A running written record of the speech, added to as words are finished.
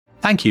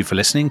Thank you for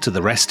listening to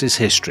The Rest is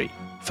History.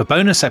 For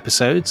bonus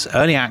episodes,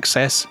 early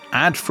access,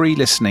 ad-free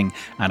listening,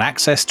 and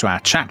access to our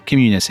chat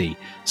community,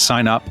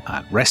 sign up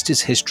at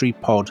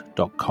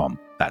restishistorypod.com.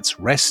 That's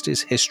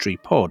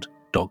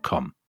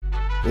restishistorypod.com.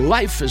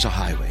 Life is a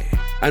highway,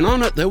 and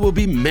on it there will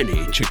be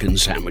many chicken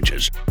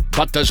sandwiches.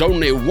 But there's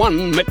only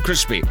one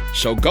McCrispy.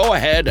 So go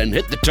ahead and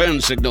hit the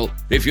turn signal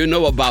if you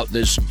know about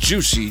this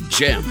juicy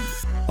gem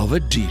of a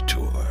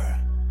detour.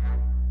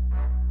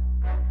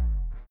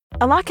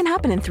 A lot can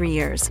happen in 3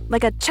 years,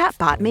 like a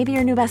chatbot may be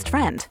your new best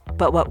friend.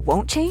 But what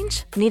won't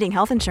change? Needing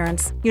health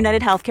insurance.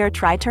 United Healthcare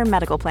Tri-Term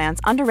Medical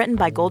Plans, underwritten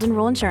by Golden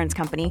Rule Insurance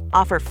Company,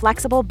 offer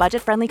flexible,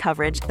 budget-friendly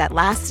coverage that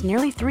lasts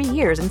nearly 3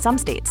 years in some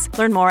states.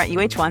 Learn more at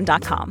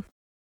uh1.com.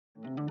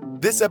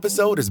 This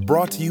episode is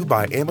brought to you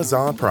by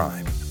Amazon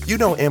Prime. You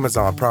know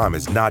Amazon Prime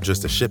is not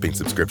just a shipping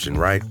subscription,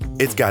 right?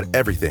 It's got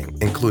everything,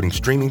 including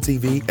streaming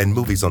TV and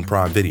movies on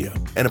Prime Video.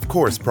 And of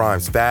course,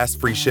 Prime's fast,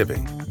 free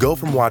shipping. Go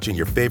from watching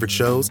your favorite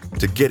shows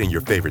to getting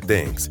your favorite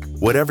things.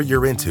 Whatever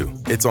you're into,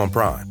 it's on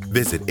Prime.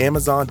 Visit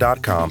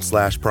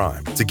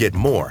amazon.com/Prime to get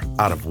more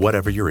out of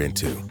whatever you're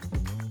into.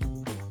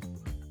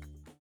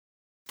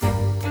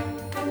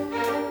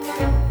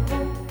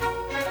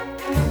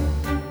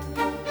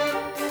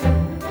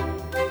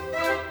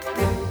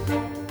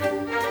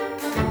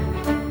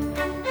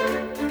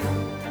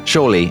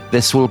 Surely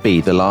this will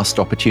be the last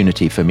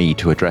opportunity for me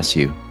to address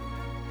you.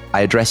 I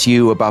address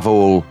you above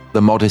all,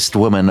 the modest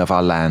woman of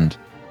our land,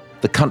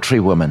 the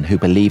countrywoman who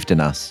believed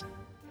in us,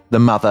 the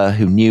mother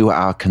who knew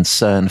our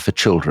concern for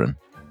children.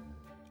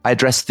 I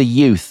address the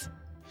youth,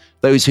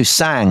 those who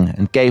sang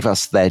and gave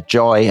us their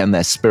joy and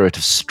their spirit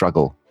of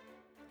struggle.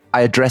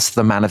 I address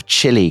the man of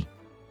Chile,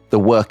 the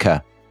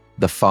worker,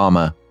 the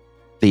farmer,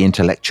 the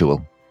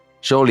intellectual.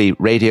 Surely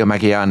Radio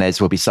Magallanes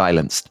will be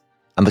silenced,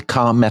 and the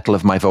calm metal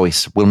of my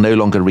voice will no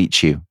longer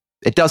reach you.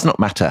 It does not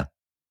matter.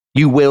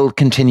 You will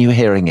continue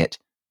hearing it.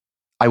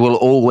 I will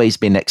always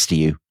be next to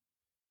you.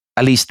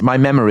 At least my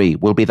memory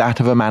will be that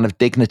of a man of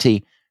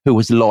dignity who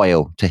was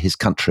loyal to his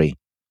country.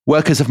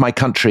 Workers of my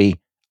country,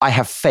 I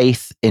have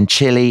faith in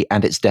Chile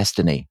and its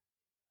destiny.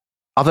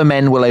 Other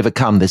men will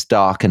overcome this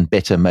dark and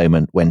bitter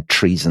moment when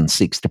treason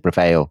seeks to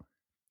prevail.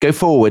 Go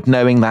forward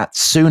knowing that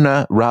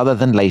sooner rather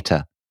than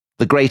later,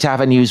 the great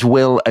avenues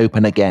will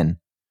open again,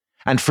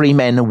 and free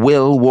men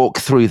will walk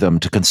through them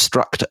to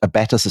construct a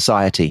better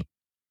society.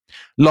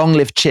 Long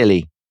live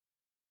Chile.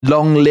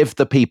 Long live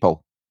the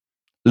people.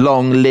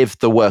 Long live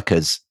the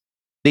workers.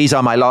 These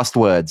are my last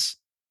words,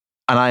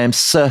 and I am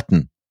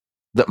certain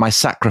that my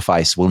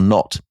sacrifice will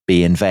not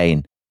be in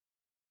vain.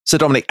 So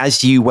Dominic,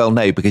 as you well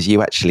know, because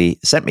you actually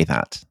sent me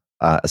that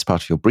as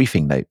part of your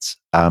briefing notes,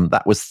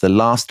 that was the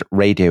last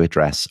radio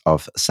address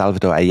of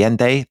Salvador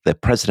Allende, the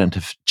president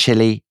of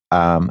Chile,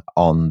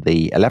 on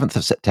the 11th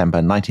of September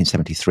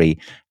 1973,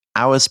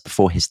 hours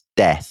before his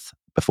death,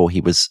 before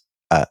he was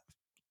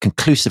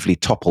conclusively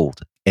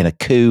toppled in a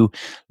coup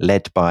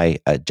led by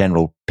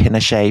General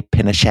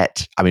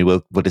Pinochet. I mean,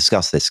 we'll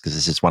discuss this because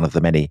this is one of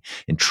the many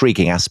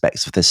intriguing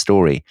aspects of this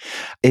story.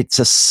 It's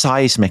a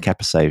seismic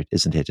episode,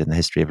 isn't it, in the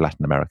history of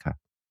Latin America,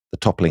 the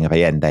toppling of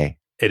Allende.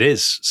 It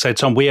is. So,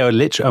 Tom,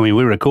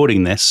 we're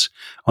recording this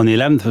on the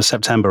 11th of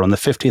September, on the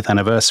 50th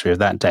anniversary of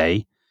that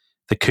day,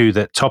 the coup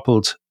that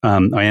toppled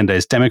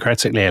Allende's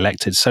democratically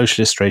elected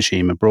socialist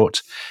regime and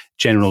brought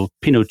General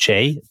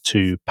Pinochet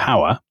to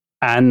power.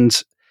 And,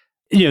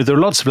 you know, there are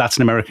lots of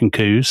Latin American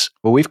coups.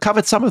 Well, we've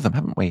covered some of them,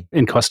 haven't we?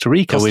 In Costa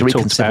Rica, we've talked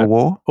about Civil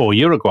War. Or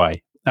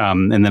Uruguay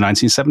in the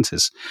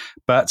 1970s.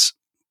 But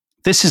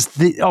this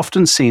is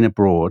often seen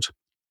abroad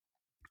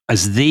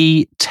as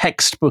the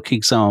textbook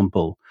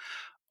example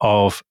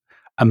of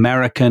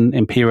American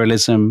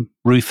imperialism,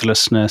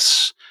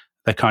 ruthlessness,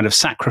 the kind of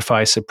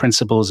sacrifice of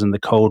principles in the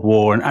Cold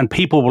War. And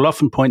people will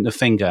often point the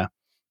finger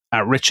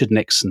at Richard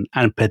Nixon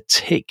and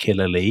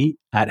particularly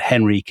at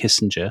Henry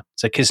Kissinger.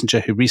 So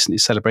Kissinger, who recently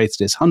celebrated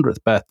his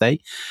 100th birthday.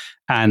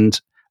 And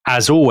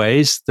as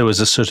always, there was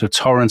a sort of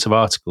torrent of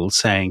articles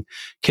saying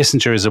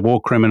Kissinger is a war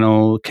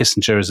criminal,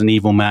 Kissinger is an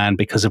evil man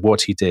because of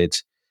what he did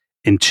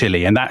in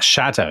Chile. And that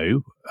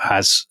shadow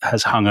has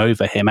hung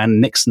over him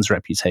and Nixon's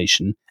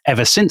reputation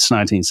ever since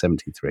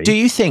 1973. Do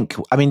you think,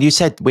 I mean, you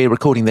said we're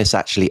recording this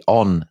actually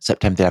on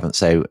September 11th,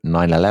 so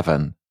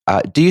 9/11.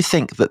 Do you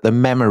think that the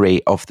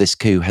memory of this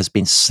coup has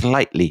been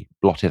slightly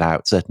blotted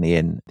out, certainly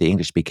in the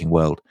English-speaking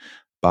world,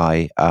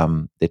 by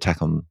the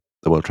attack on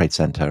the World Trade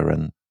Center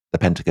and the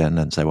Pentagon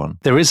and so on?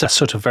 There is a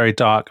sort of very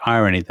dark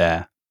irony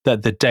there,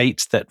 that the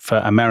date that for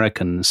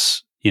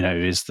Americans, you know,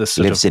 is the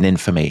sort lives in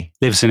infamy,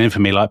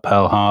 like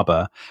Pearl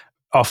Harbor.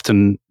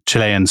 Often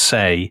Chileans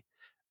say,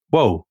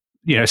 whoa,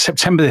 you know,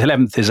 September the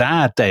 11th is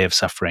our day of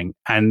suffering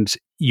and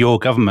your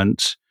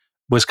government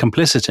was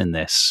complicit in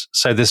this.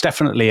 So there's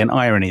definitely an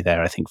irony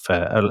there, I think,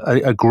 for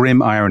a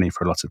grim irony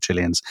for a lot of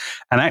Chileans.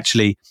 And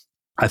actually,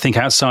 I think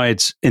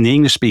outside in the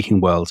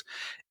English-speaking world,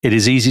 it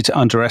is easy to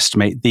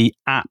underestimate the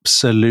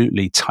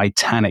absolutely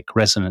titanic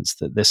resonance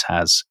that this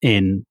has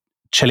in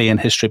Chilean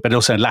history, but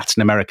also in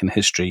Latin American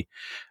history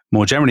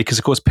more generally, because,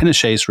 of course,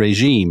 Pinochet's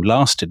regime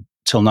lasted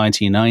till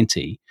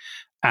 1990.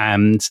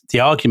 And the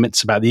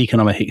arguments about the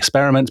economic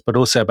experiment, but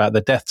also about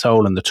the death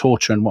toll and the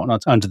torture and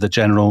whatnot under the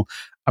general,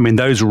 I mean,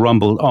 those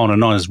rumbled on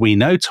and on, as we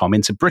know, Tom,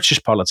 into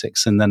British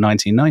politics in the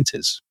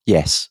 1990s.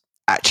 Yes.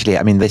 Actually,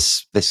 I mean,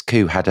 this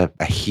coup had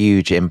a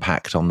huge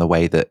impact on the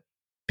way that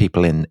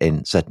people in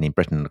certainly in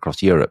Britain and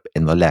across Europe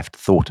in the left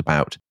thought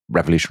about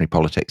revolutionary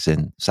politics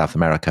in South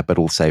America, but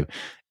also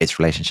its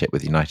relationship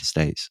with the United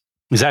States.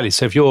 Exactly.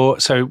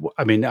 So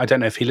I mean, I don't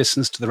know if he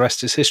listens to The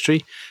Rest is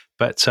History,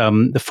 but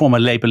the former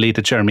Labour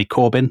leader, Jeremy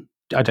Corbyn,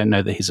 I don't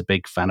know that he's a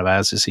big fan of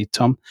ours, is he,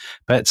 Tom?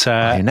 But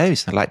who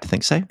knows? I'd like to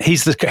think so.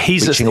 He's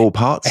reaching all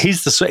parts.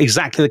 He's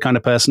exactly the kind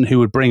of person who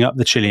would bring up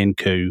the Chilean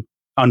coup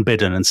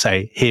unbidden and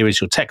say, here is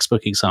your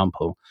textbook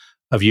example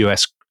of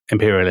US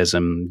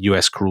imperialism,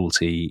 US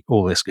cruelty,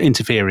 all this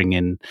interfering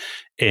in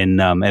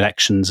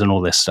elections and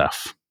all this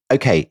stuff.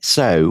 Okay,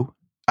 so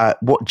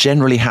what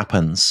generally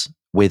happens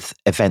with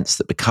events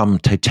that become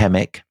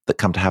totemic, that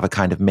come to have a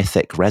kind of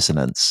mythic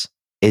resonance,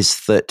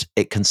 is that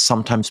it can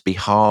sometimes be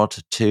hard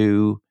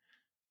to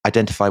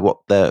identify what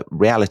the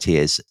reality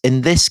is.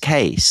 In this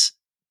case,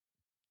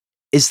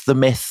 is the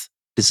myth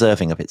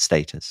deserving of its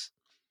status?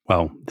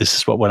 Well, this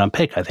is what we'll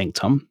unpick, I think,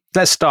 Tom.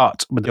 Let's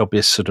start with the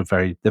obvious sort of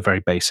the very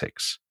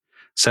basics.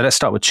 So let's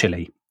start with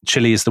Chile.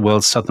 Chile is the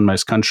world's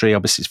southernmost country.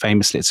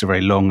 Obviously, it's a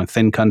very long and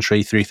thin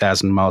country,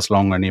 3,000 miles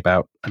long, only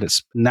about, at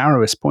its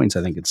narrowest point,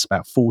 I think it's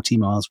about 40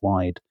 miles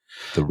wide.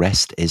 The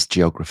rest is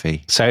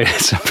geography. So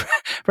it's a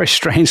very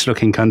strange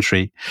looking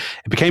country.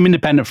 It became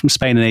independent from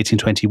Spain in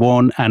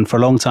 1821 and for a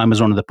long time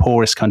was one of the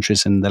poorest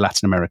countries in the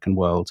Latin American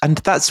world. And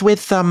that's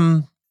with,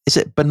 is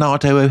it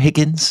Bernardo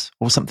O'Higgins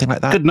or something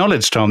like that? Good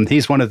knowledge, Tom.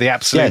 He's one of the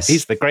absolute, yes.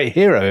 He's the great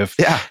hero of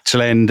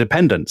Chilean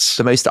independence.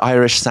 The most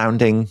Irish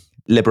sounding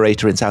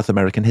liberator in South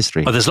American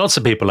history. Well, there's lots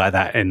of people like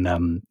that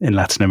in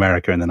Latin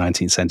America in the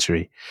 19th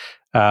century.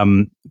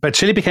 But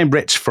Chile became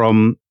rich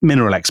from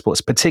mineral exports,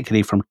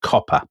 particularly from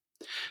copper.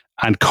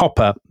 And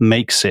copper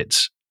makes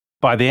it,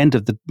 by the end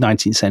of the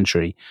 19th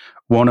century,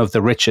 one of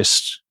the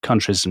richest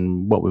countries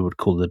in what we would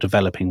call the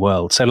developing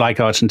world. So like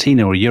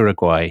Argentina or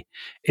Uruguay,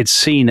 it's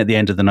seen at the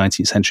end of the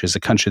 19th century as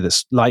a country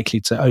that's likely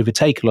to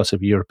overtake a lot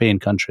of European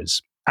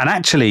countries. And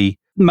actually,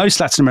 most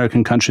Latin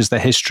American countries, their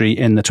history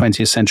in the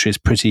 20th century is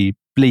pretty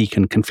bleak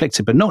and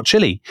conflicted, but not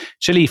Chile.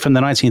 Chile from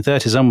the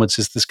 1930s onwards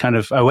is this kind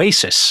of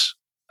oasis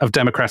of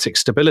democratic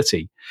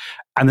stability.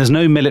 And there's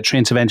no military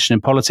intervention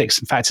in politics.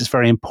 In fact, it's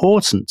very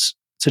important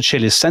to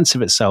Chile's sense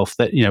of itself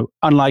that,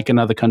 unlike in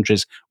other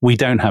countries, we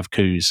don't have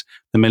coups.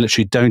 The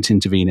military don't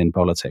intervene in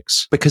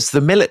politics. Because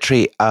the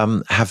military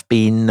have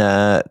been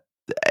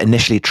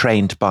initially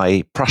trained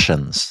by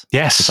Prussians.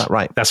 Yes. Is that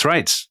right? That's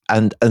right.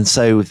 And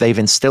so they've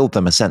instilled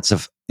them a sense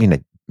of,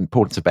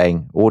 importance of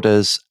obeying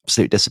orders,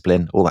 absolute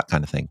discipline, all that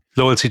kind of thing.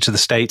 Loyalty to the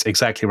state,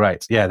 exactly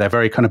right. Yeah, they're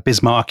very kind of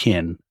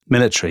Bismarckian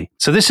military.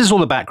 So this is all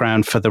the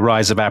background for the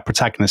rise of our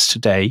protagonist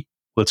today.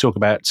 We'll talk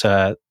about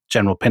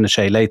General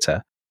Pinochet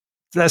later.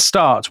 Let's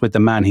start with the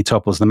man he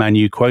topples, the man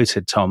you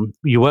quoted, Tom.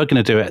 You were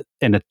going to do it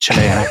in a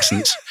Chilean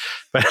accent,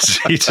 but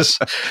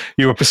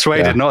you were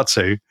persuaded not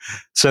to.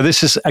 So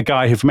this is a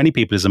guy who for many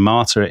people is a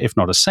martyr, if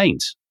not a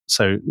saint.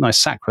 So nice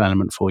sacral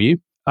element for you.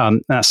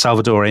 That's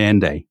Salvador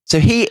Allende. So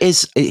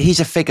he's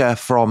a figure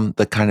from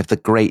the kind of the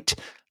great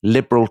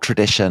liberal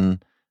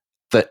tradition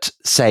that,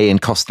 say, in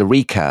Costa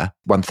Rica,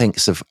 one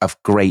thinks of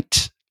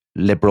great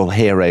liberal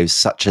heroes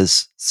such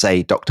as,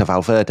 say, Dr.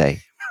 Valverde,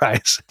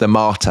 right? The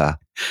martyr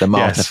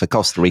for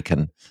Costa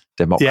Rican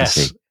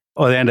democracy. Yes.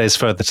 Well, Allende is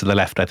further to the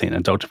left, I think,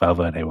 than Dr.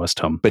 Valverde was,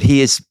 Tom. But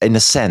he is, in a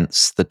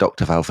sense, the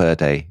Dr.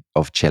 Valverde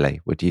of Chile,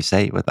 would you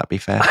say? Would that be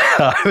fair?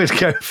 I would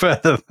go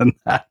further than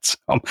that,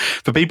 Tom.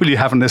 For people who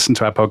haven't listened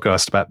to our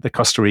podcast about the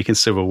Costa Rican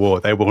Civil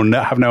War, they will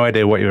have no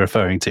idea what you're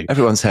referring to.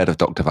 Everyone's heard of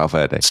Dr.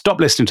 Valverde. Stop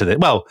listening to this.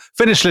 Well,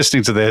 finish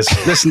listening to this.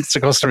 Listen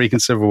to Costa Rican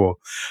Civil War.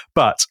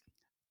 But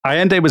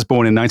Allende was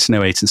born in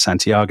 1908 in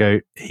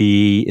Santiago.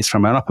 He is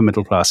from an upper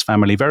middle class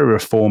family, very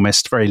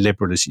reformist, very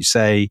liberal, as you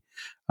say.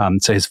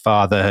 So his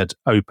father had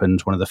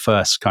opened one of the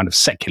first kind of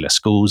secular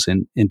schools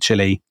in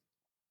Chile.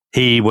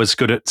 He was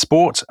good at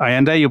sport.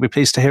 Allende, you'll be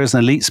pleased to hear, is an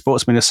elite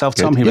sportsman yourself,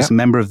 Tom. He was a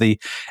member of the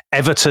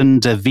Everton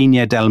de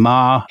Viña del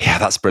Mar. Yeah,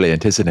 that's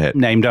brilliant, isn't it?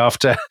 Named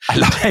after. I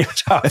love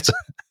it.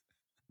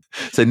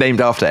 So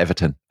named after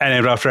Everton. And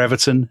named after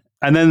Everton.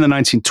 And then in the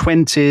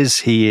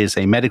 1920s, he is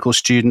a medical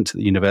student at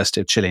the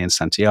University of Chile in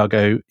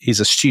Santiago. He's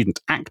a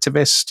student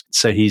activist.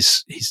 So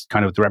he's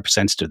kind of the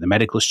representative of the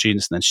medical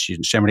students and then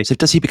students generally. So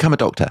does he become a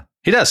doctor?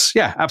 He does.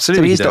 Yeah,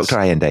 absolutely. So he's Dr.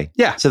 Allende.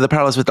 Yeah. So the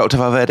parallels with Dr.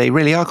 Valverde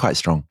really are quite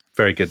strong.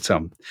 Very good,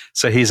 Tom.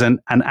 So he's an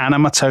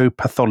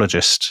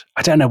anatomopathologist.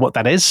 I don't know what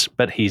that is,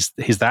 but he's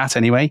that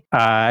anyway.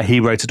 He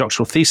wrote a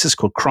doctoral thesis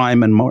called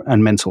Crime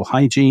and Mental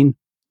Hygiene.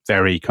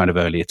 Very kind of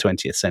early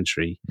 20th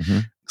century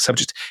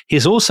subject.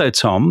 He's also,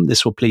 Tom,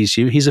 this will please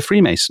you, he's a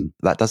Freemason.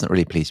 That doesn't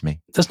really please me.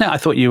 Doesn't it? I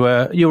thought you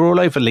were all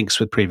over links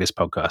with previous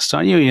podcasts,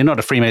 aren't you? You're not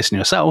a Freemason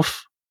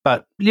yourself,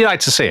 but you like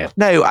to see it.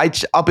 No,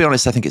 I'll be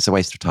honest, I think it's a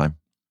waste of time.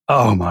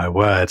 Oh, my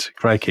word.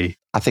 Crikey.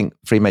 I think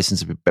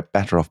Freemasons would be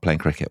better off playing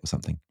cricket or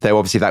something. Though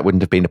obviously that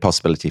wouldn't have been a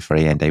possibility for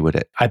Allende, would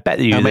it? I bet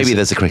you. Maybe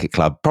there's a cricket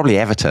club. Probably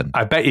Everton.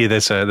 I bet you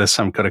there's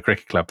some kind of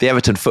cricket club. The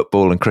Everton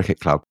Football and Cricket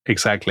Club.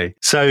 Exactly.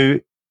 So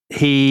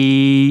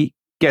he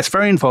gets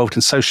very involved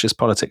in socialist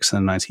politics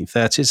in the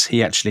 1930s.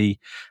 He actually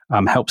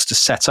helps to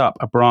set up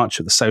a branch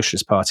of the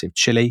Socialist Party of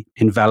Chile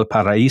in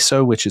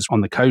Valparaiso, which is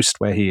on the coast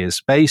where he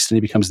is based, and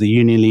he becomes the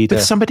union leader.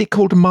 With somebody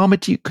called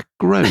Marmaduke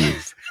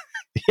Grove.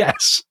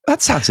 Yes.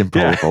 That sounds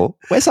improbable.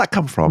 Yeah. Where's that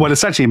come from? Well,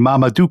 it's actually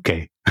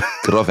Marmaduke.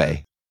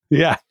 Grove.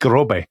 Yeah,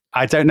 Grove.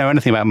 I don't know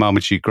anything about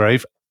Marmaduke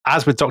Grove.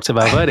 As with Dr.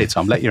 Valverde,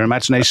 Tom, let your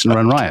imagination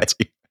run riot.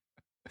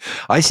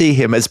 I see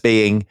him as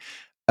being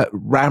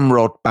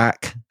ramrod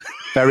back,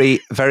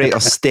 very, very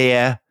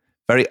austere,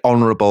 very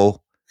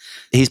honourable.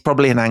 He's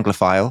probably an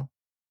Anglophile.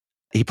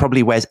 He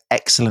probably wears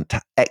excellent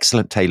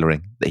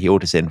tailoring that he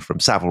orders in from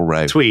Savile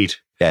Row. Tweed.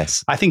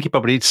 Yes. I think he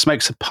probably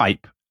smokes a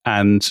pipe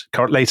and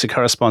later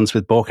corresponds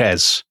with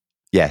Borges.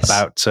 Yes.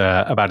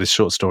 About his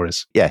short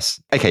stories.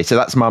 Yes. Okay, so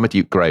that's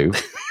Marmaduke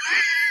Grove.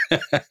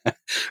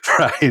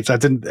 Right. I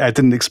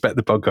didn't expect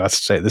the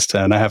podcast to take this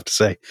turn, I have to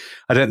say.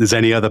 I don't think there's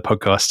any other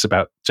podcasts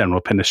about General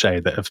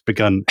Pinochet that have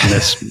begun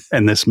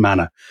in this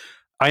manner.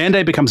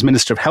 Allende becomes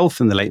Minister of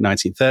Health in the late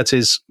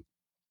 1930s.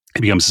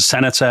 He becomes a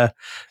senator.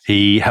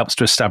 He helps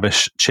to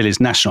establish Chile's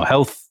National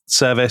Health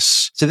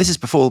Service. So this is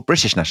before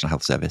British National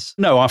Health Service?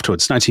 No,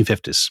 afterwards,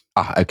 1950s.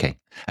 Ah, okay.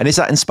 And is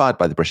that inspired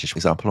by the British, for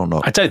example, or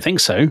not? I don't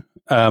think so.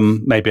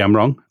 Maybe I'm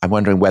wrong. I'm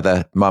wondering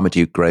whether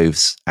Marmaduke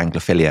Grove's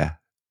Anglophilia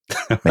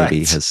maybe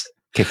has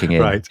kicking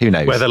in. Right. Who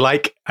knows? Whether,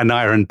 like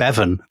Aneurin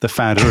Bevan, the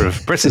founder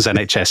of Britain's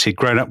NHS, he'd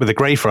grown up with the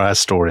Greyfriars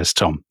stories,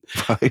 Tom.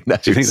 Who knows?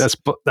 Do you think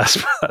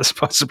that's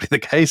possibly the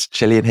case?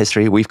 Chilean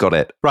history, we've got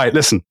it. Right,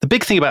 listen. The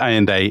big thing about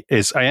Allende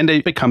is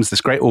Allende becomes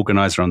this great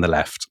organizer on the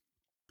left.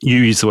 You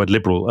used the word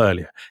liberal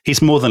earlier.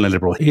 He's more than a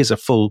liberal. He is a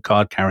full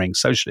card-carrying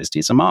socialist.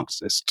 He's a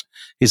Marxist.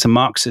 He's a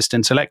Marxist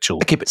intellectual.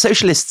 Okay, but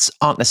socialists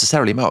aren't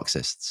necessarily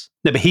Marxists.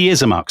 No, but he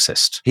is a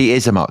Marxist. He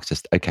is a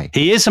Marxist, okay.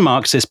 He is a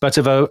Marxist, but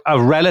of a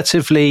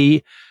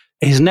relatively...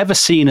 He's never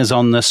seen as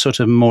on the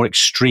sort of more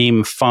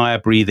extreme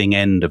fire-breathing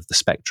end of the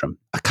spectrum.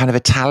 A kind of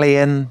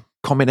Italian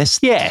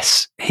communist?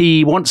 Yes.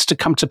 He wants to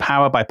come to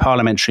power by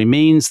parliamentary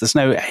means. There's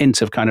no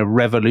hint of kind of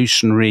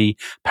revolutionary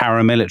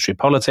paramilitary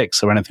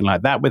politics or anything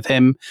like that with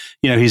him.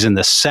 You know, he's in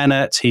the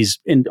Senate. He's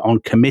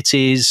on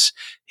committees.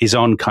 He's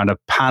on kind of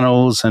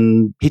panels.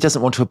 And he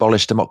doesn't want to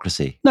abolish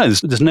democracy? No,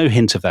 there's no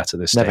hint of that at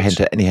this stage.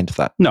 Never any hint of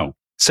that? No.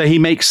 So he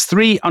makes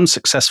 3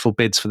 unsuccessful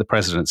bids for the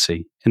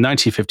presidency in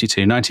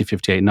 1952,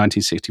 1958,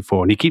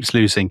 1964, and he keeps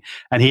losing.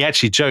 And he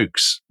actually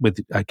jokes with,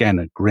 again,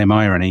 a grim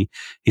irony.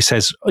 He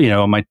says, you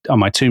know, on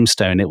my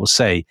tombstone, it will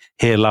say,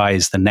 "Here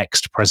lies the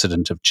next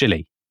president of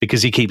Chile,"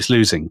 because he keeps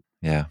losing.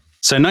 Yeah.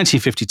 So in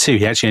 1952,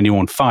 he actually only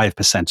won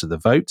 5% of the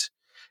vote.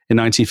 In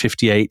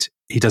 1958,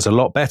 he does a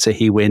lot better.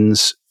 He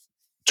wins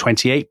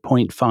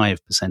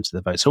 28.5% of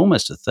the vote, so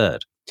almost a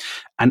third.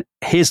 And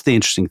here's the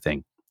interesting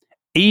thing.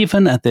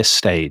 Even at this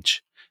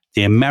stage,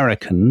 the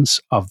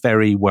Americans are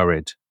very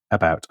worried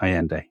about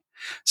Allende.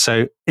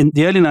 So in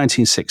the early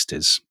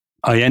 1960s,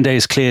 Allende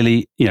is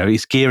clearly, you know,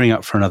 he's gearing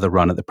up for another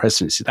run at the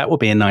presidency. That will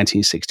be in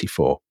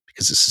 1964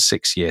 because it's a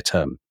 6-year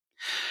term.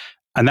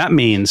 And that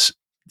means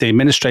the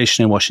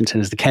administration in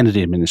Washington is the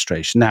Kennedy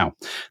administration. Now,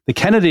 the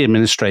Kennedy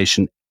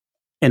administration,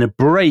 in a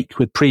break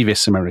with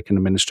previous American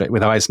administration,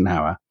 with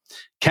Eisenhower,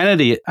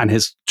 Kennedy and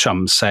his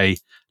chums say,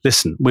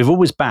 listen, we've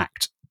always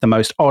backed the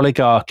most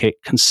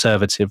oligarchic,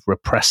 conservative,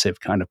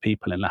 repressive kind of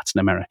people in Latin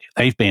America.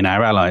 They've been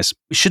our allies.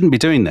 We shouldn't be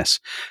doing this.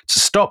 To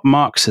stop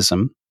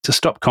Marxism, to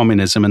stop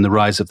communism and the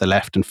rise of the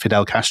left and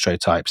Fidel Castro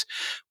types,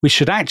 we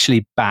should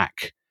actually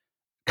back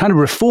kind of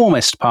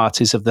reformist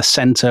parties of the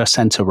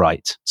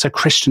center-right, so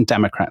Christian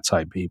Democrat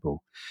type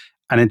people.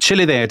 And in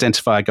Chile, they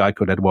identify a guy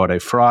called Eduardo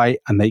Frei,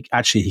 and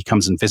he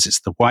comes and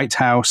visits the White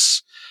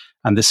House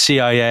and the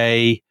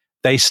CIA.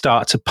 They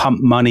start to pump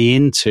money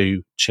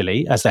into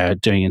Chile, as they are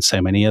doing in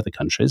so many other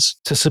countries,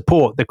 to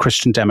support the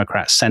Christian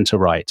Democrat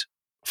center-right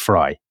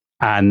Frei.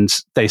 And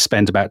they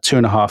spend about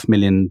 $2.5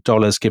 million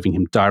giving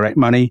him direct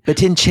money.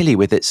 But in Chile,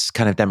 with its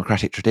kind of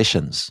democratic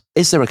traditions,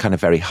 is there a kind of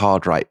very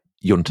hard right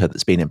junta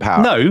that's been in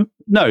power?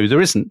 No,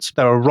 there isn't.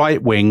 There are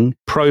right-wing,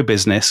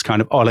 pro-business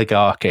kind of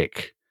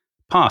oligarchic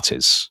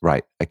parties.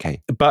 Right,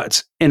 okay.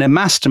 But in a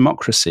mass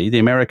democracy, the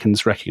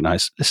Americans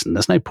recognize, listen,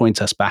 there's no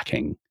point us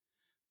backing,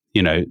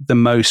 you know, the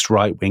most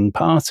right-wing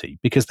party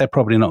because they're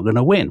probably not going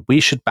to win. We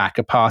should back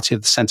a party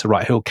of the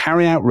center-right who will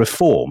carry out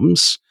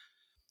reforms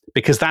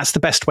because that's the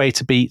best way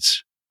to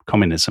beat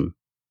communism,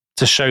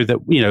 to show that,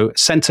 you know,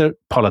 center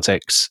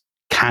politics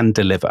can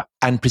deliver.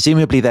 And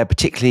presumably they're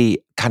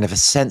particularly kind of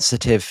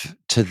sensitive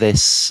to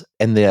this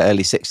in the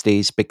early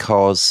 60s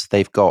because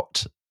they've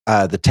got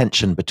the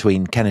tension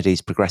between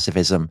Kennedy's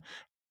progressivism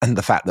And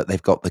the fact that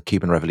they've got the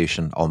Cuban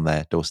Revolution on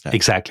their doorstep.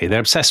 Exactly. They're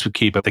obsessed with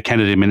Cuba. The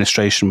Kennedy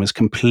administration was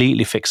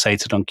completely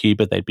fixated on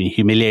Cuba. They'd been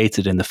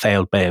humiliated in the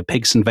failed Bay of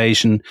Pigs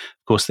invasion.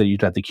 Of course,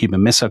 you'd had the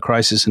Cuban Missile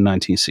Crisis in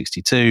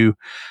 1962.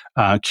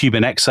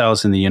 Cuban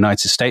exiles in the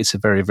United States are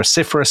very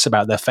vociferous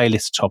about their failure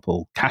to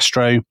topple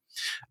Castro.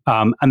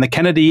 And the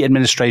Kennedy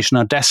administration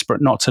are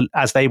desperate not to,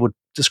 as they would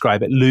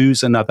describe it,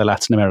 lose another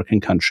Latin American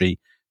country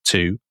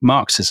to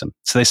Marxism.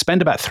 So they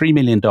spend about $3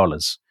 million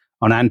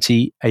on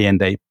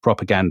anti-Allende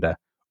propaganda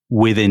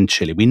within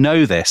Chile. We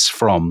know this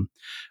from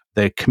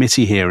the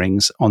committee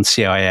hearings on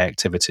CIA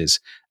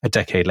activities a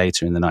decade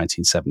later in the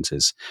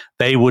 1970s.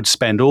 They would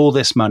spend all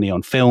this money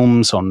on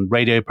films, on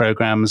radio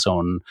programs,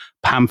 on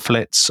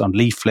pamphlets, on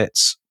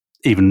leaflets,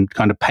 even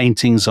kind of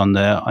paintings in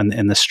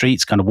the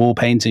streets, kind of wall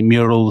painting,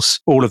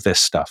 murals, all of this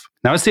stuff.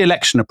 Now, as the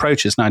election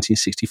approaches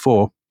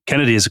 1964,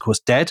 Kennedy is, of course,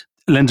 dead.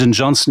 Lyndon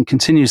Johnson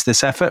continues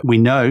this effort. We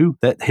know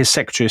that his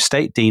Secretary of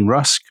State, Dean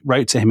Rusk,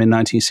 wrote to him in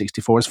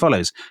 1964 as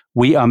follows: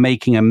 "We are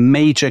making a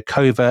major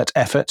covert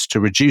effort to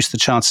reduce the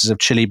chances of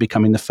Chile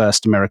becoming the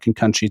first American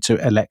country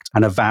to elect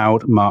an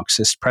avowed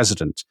Marxist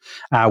president.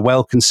 Our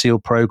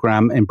well-concealed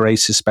program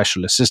embraces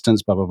special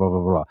assistance, blah, blah, blah,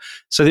 blah, blah."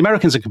 So the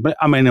Americans are,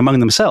 among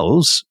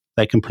themselves,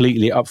 they're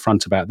completely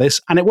upfront about this,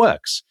 and it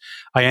works.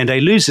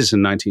 Allende loses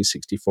in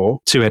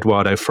 1964 to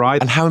Eduardo Frei.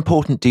 And how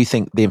important do you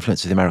think the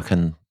influence of the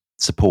American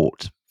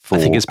support for I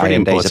think it's pretty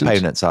Allende's important.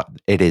 opponents are?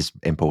 It is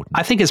important.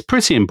 I think it's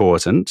pretty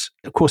important.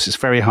 Of course, it's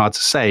very hard to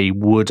say,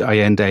 would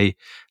Allende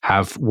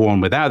have won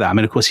without that? I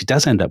mean, of course, he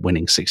does end up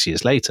winning 6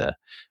 years later,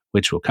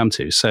 which we'll come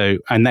to. So,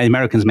 and the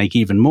Americans make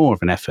even more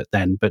of an effort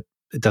then, but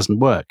it doesn't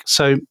work.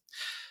 So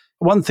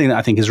one thing that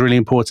I think is really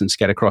important to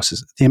get across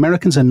is the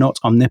Americans are not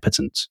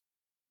omnipotent.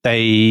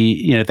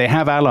 They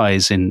have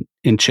allies in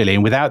Chile,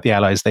 and without the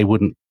allies, they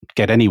wouldn't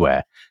get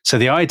anywhere. So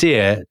the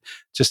idea,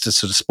 just a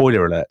sort of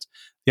spoiler alert,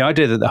 the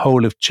idea that the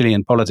whole of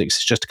Chilean politics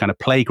is just a kind of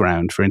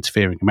playground for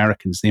interfering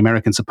Americans, the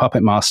Americans are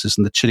puppet masters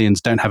and the Chileans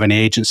don't have any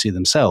agency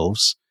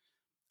themselves,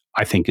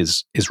 I think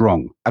is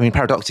wrong. I mean,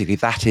 paradoxically,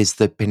 that is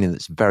the opinion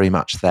that's very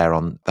much there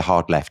on the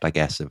hard left, I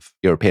guess, of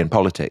European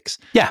politics.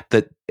 Yeah.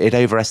 That it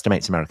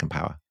overestimates American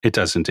power. It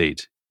does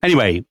indeed.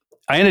 Anyway,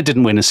 Allende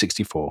didn't win in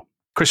 64.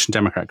 Christian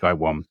Democrat guy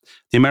won.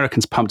 The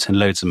Americans pumped in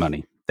loads of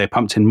money. They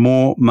pumped in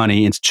more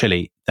money into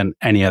Chile than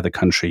any other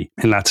country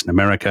in Latin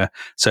America.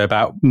 So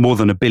about more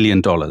than $1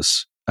 billion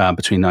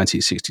between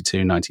 1962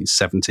 and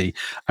 1970,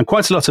 and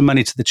quite a lot of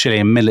money to the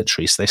Chilean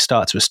military. So they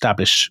start to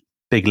establish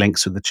big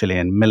links with the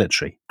Chilean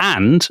military.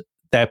 And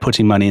they're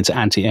putting money into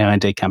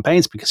anti-Allende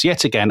campaigns because,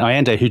 yet again,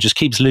 Allende, who just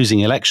keeps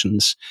losing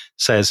elections,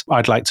 says,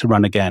 I'd like to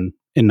run again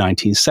in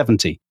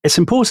 1970. It's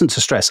important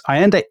to stress,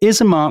 Allende is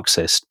a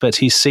Marxist, but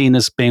he's seen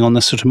as being on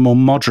the sort of more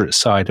moderate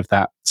side of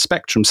that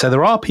spectrum. So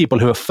there are people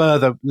who are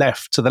further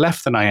left to the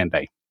left than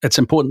Allende. It's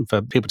important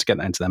for people to get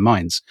that into their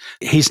minds.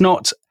 He's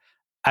not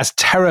as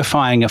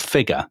terrifying a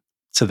figure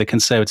to the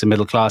conservative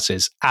middle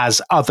classes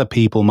as other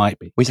people might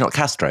be. Well, he's not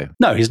Castro.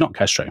 No, he's not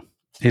Castro.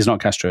 He's not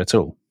Castro at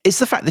all. It's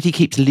the fact that he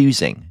keeps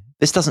losing.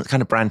 This doesn't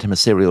kind of brand him a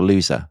serial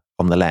loser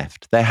on the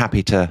left. They're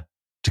happy to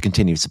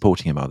continue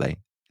supporting him, are they?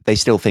 They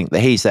still think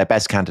that he's their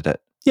best candidate.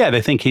 Yeah,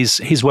 they think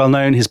he's well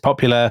known, he's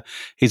popular.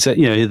 He's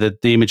the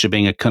image of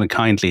being a kind of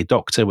kindly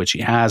doctor, which he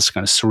has,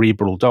 kind of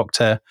cerebral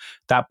doctor,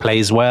 that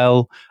plays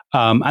well.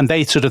 And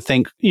they sort of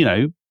think,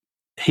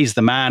 he's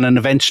the man, and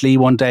eventually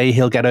one day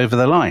he'll get over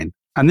the line.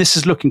 And this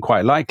is looking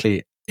quite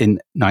likely in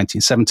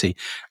 1970.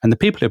 And the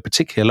people who are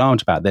particularly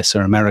alarmed about this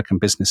are American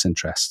business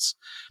interests.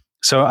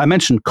 So I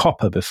mentioned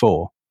copper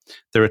before.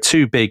 There are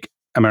two big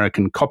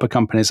American copper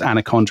companies,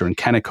 Anaconda and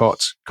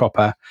Kennecott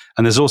Copper.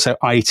 And there's also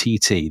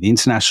ITT, the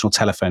International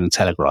Telephone and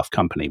Telegraph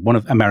Company, one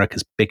of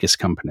America's biggest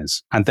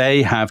companies. And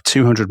they have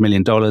 $200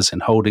 million in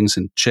holdings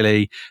in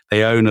Chile.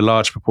 They own a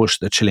large proportion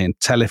of the Chilean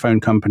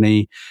telephone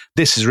company.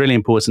 This is really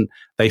important.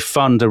 They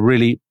fund a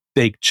really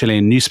big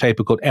Chilean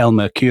newspaper called El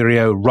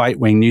Mercurio,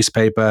 right-wing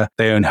newspaper.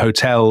 They own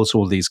hotels,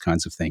 all these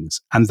kinds of things.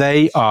 And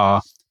they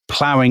are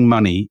plowing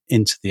money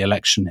into the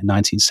election in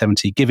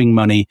 1970, giving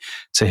money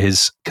to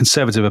his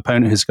conservative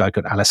opponent, who's a guy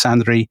called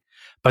Alessandri.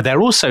 But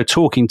they're also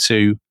talking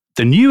to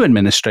the new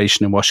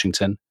administration in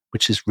Washington,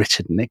 which is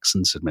Richard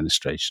Nixon's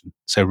administration.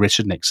 So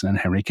Richard Nixon and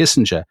Henry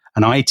Kissinger,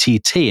 and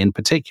ITT in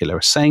particular,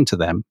 are saying to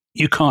them,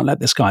 you can't let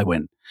this guy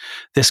win.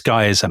 This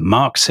guy is a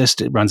Marxist.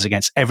 It runs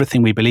against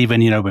everything we believe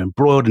in. We're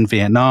embroiled in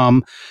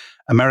Vietnam.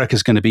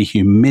 America's going to be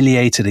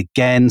humiliated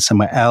again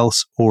somewhere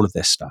else, all of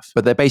this stuff.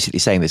 But they're basically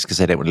saying this because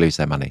they don't want to lose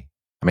their money.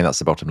 I mean, that's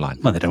the bottom line.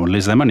 Well, they don't want to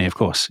lose their money, of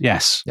course.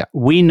 Yes. Yeah.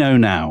 We know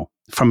now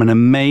from an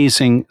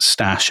amazing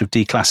stash of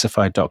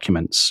declassified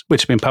documents,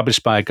 which have been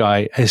published by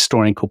a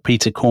historian called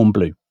Peter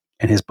Kornblue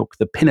in his book,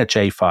 The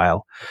Pinochet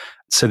File.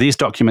 So these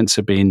documents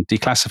have been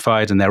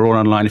declassified and they're all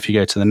online. If you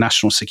go to the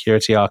National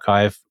Security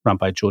Archive run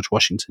by George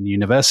Washington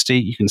University,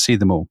 you can see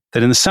them all.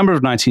 That in the summer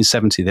of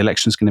 1970, the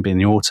election is going to be in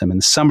the autumn. In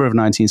the summer of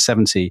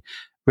 1970,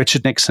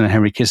 Richard Nixon and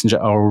Henry Kissinger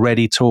are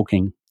already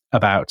talking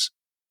about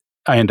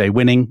Allende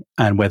winning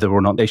and whether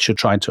or not they should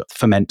try to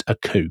foment a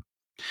coup.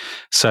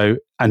 So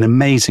an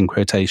amazing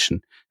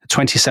quotation.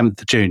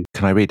 27th of June.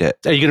 Can I read it?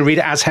 Are you going to read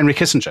it as Henry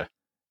Kissinger?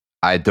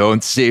 I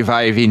don't see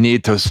why we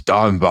need to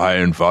stand by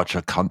and watch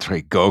a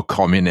country go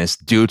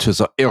communist due to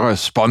the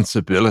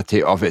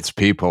irresponsibility of its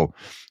people.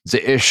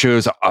 The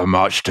issues are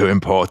much too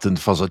important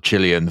for the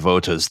Chilean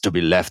voters to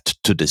be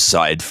left to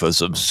decide for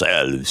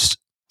themselves.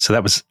 So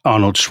that was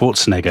Arnold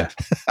Schwarzenegger.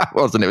 That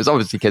wasn't. It was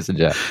obviously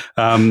Kissinger.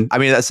 I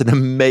mean, that's an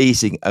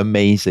amazing,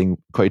 amazing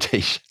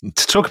quotation.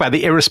 To talk about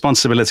the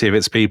irresponsibility of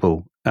its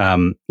people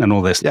and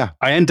all this. Yeah.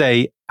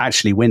 Allende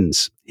actually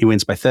wins. He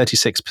wins by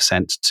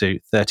 36% to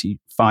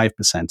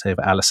 35%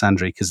 over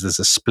Alessandri because there's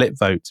a split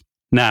vote.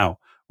 Now,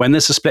 when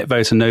there's a split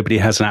vote and nobody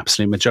has an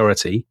absolute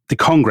majority, the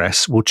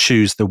Congress will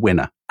choose the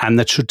winner. And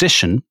the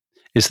tradition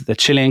is that the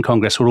Chilean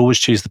Congress will always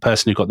choose the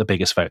person who got the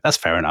biggest vote. That's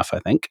fair enough, I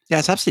think. Yeah,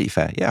 it's absolutely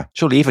fair. Yeah.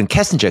 Surely even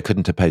Kissinger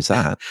couldn't oppose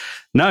that.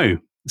 No.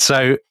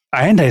 So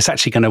Allende is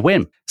actually going to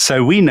win.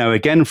 So we know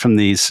again from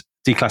these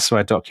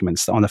declassified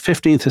documents that on the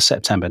 15th of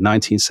September,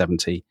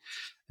 1970,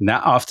 in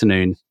that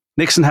afternoon,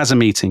 Nixon has a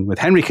meeting with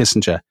Henry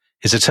Kissinger,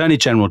 his Attorney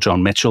General,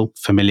 John Mitchell,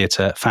 familiar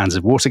to fans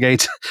of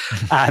Watergate,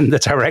 and the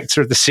director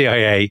of the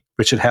CIA,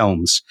 Richard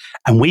Helms.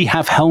 And we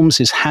have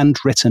Helms's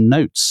handwritten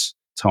notes,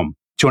 Tom.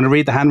 Do you want to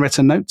read the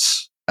handwritten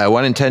notes?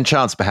 1 in 10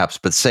 chance, perhaps,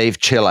 but save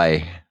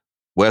Chile.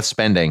 Worth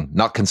spending.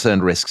 Not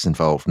concerned risks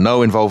involved.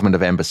 No involvement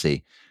of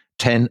embassy.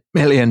 $10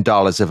 million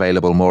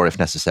available, more if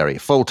necessary.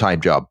 Full-time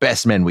job.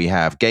 Best men we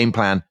have. Game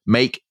plan.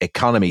 Make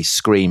economy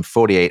scream.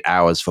 48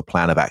 hours for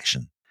plan of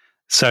action.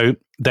 So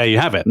there you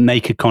have it.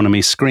 Make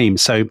economy scream.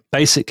 So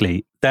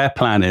basically, their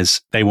plan is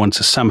they want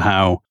to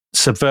somehow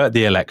subvert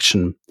the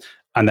election,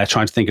 and they're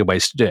trying to think of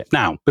ways to do it.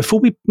 Now,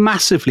 before we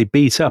massively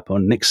beat up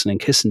on Nixon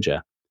and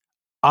Kissinger,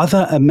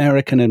 other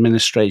American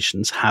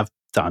administrations have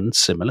done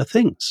similar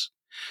things.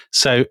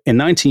 So in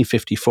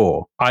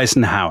 1954,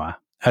 Eisenhower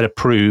had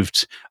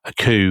approved a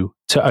coup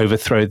to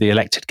overthrow the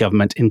elected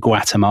government in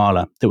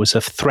Guatemala. There was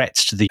a threat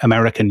to the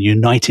American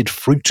United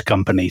Fruit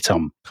Company,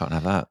 Tom. Can't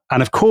have that.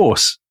 And of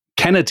course,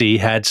 Kennedy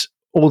had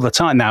all the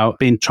time now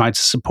been trying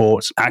to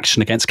support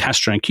action against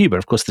Castro in Cuba.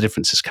 Of course, the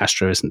difference is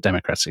Castro isn't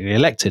democratically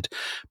elected.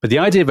 But the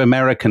idea of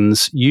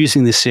Americans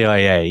using the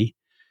CIA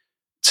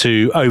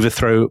to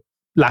overthrow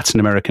Latin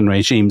American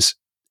regimes,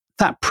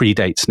 that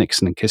predates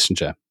Nixon and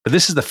Kissinger. But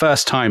this is the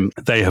first time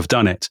they have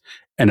done it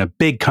in a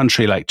big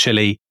country like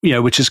Chile,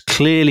 which is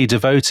clearly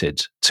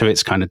devoted to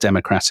its kind of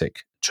democratic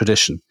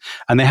tradition.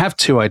 And they have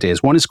two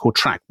ideas. One is called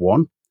Track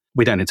One.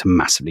 We don't need to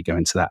massively go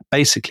into that.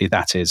 Basically,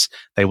 that is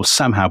they will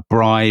somehow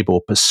bribe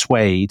or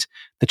persuade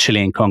the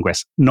Chilean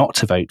Congress not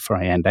to vote for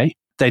Allende.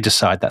 They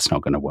decide that's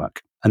not going to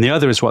work. And the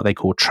other is what they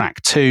call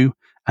Track Two,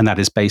 and that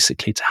is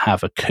basically to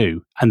have a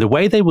coup. And the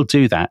way they will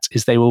do that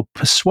is they will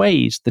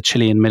persuade the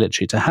Chilean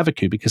military to have a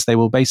coup because they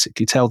will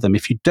basically tell them,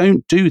 if you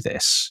don't do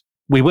this,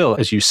 we will,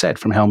 as you said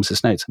from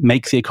Helms's notes,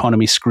 make the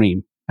economy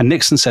scream. And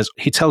Nixon says,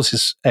 he tells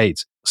his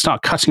aides,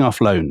 start cutting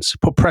off loans,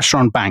 put pressure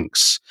on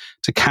banks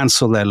to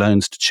cancel their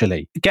loans to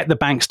Chile, get the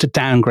banks to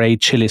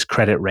downgrade Chile's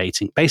credit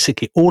rating.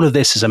 Basically, all of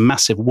this is a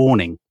massive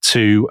warning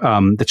to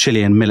the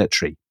Chilean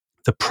military.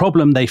 The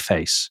problem they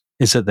face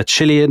is that the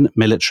Chilean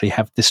military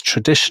have this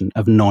tradition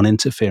of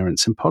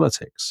non-interference in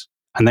politics.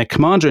 And their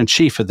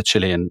commander-in-chief of the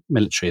Chilean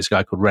military is a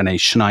guy called René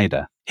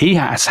Schneider. He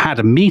has had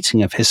a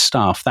meeting of his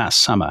staff that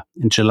summer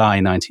in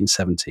July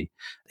 1970.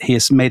 He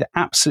has made it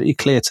absolutely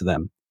clear to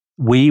them,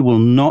 we will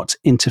not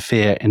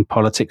interfere in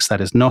politics.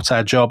 That is not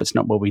our job. It's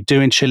not what we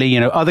do in Chile.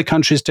 Other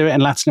countries do it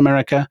in Latin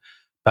America,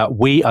 but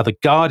we are the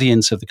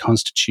guardians of the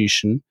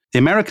Constitution. The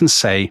Americans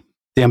say,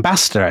 the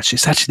ambassador,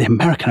 it's actually the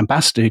American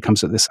ambassador who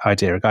comes up with this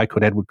idea, a guy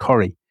called Edward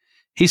Corrie.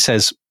 He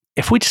says,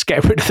 if we just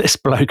get rid of this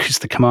bloke who's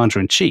the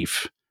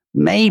commander-in-chief,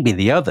 maybe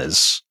the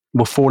others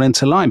will fall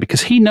into line,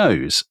 because he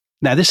knows,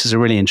 now this is a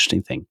really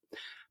interesting thing,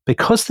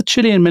 because the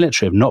Chilean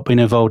military have not been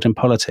involved in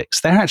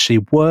politics, they're actually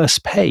worse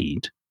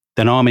paid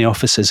than army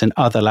officers in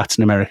other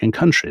Latin American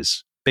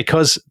countries,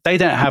 because they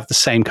don't have the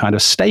same kind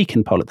of stake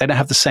in politics. They don't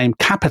have the same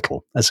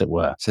capital, as it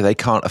were. So they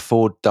can't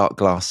afford dark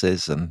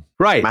glasses and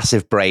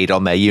massive braid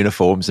on their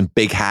uniforms and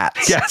big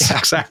hats. Yes,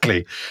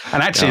 exactly.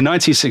 And actually, in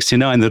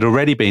 1969, there'd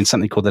already been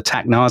something called the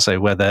Tacnazo,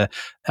 where the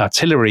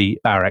artillery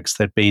barracks,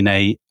 there'd been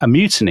a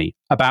mutiny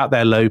about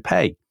their low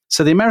pay.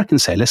 So the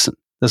Americans say, listen,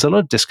 there's a lot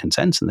of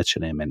discontent in the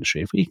Chilean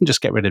military. If we can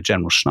just get rid of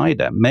General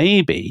Schneider,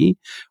 maybe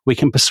we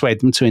can persuade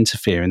them to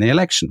interfere in the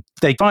election.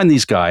 They find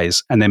these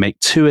guys and they make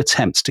 2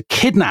 attempts to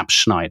kidnap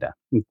Schneider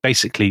and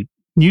basically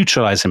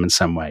neutralize him in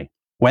some way.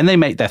 When they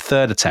make their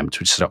 3rd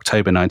attempt, which is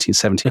October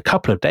 1970, a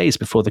couple of days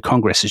before the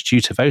Congress is due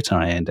to vote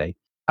on Allende,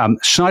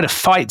 Schneider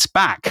fights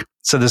back.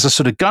 So there's a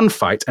sort of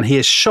gunfight and he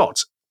is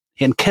shot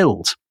and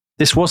killed.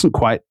 This wasn't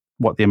quite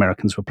what the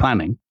Americans were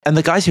planning. And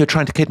the guys who are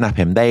trying to kidnap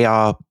him, they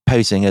are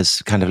posing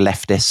as kind of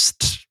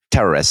leftist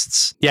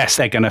terrorists. Yes,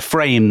 they're going to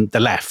frame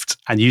the left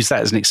and use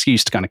that as an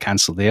excuse to kind of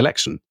cancel the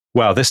election.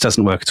 Well, this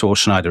doesn't work at all.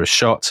 Schneider is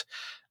shot.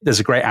 There's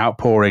a great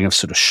outpouring of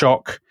sort of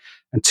shock.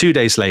 And 2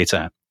 days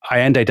later,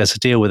 Allende does a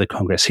deal with the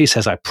Congress. He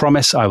says, I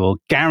promise I will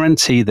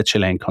guarantee the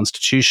Chilean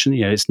constitution.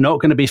 It's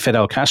not going to be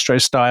Fidel Castro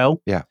style.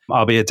 Yeah.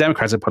 I'll be a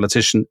democratic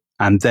politician.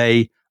 And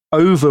they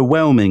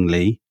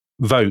overwhelmingly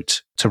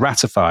vote to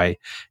ratify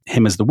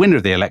him as the winner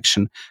of the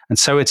election. And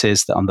so it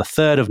is that on the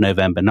 3rd of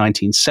November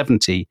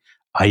 1970,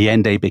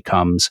 Allende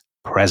becomes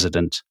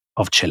president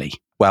of Chile.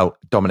 Well,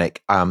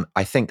 Dominic,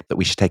 I think that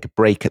we should take a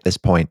break at this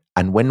point.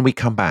 And when we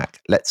come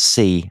back, let's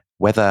see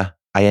whether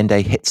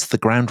Allende hits the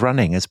ground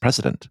running as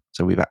president.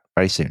 So we'll be back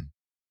very soon.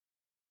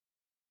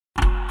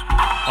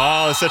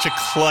 Oh, such a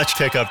clutch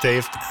pickup,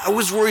 Dave. I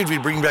was worried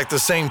we'd bring back the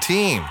same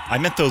team. I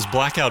meant those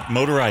blackout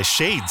motorized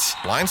shades.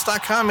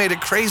 Blinds.com made it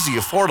crazy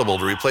affordable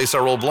to replace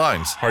our old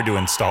blinds. Hard to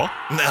install?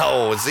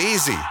 No, it's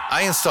easy.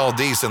 I installed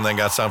these and then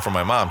got some for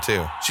my mom,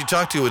 too. She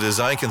talked to a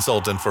design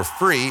consultant for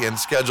free and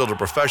scheduled a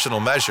professional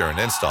measure and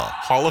install.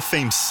 Hall of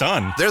Fame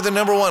son. They're the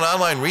 #1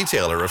 online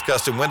retailer of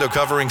custom window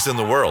coverings in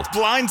the world.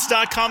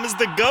 Blinds.com is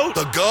the GOAT.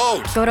 The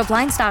GOAT! Go to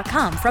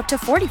Blinds.com for up to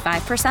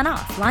 45%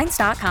 off.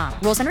 Blinds.com.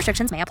 Rules and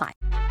restrictions may apply.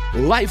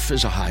 Life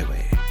is a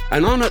highway,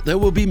 and on it there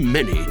will be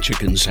many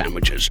chicken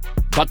sandwiches.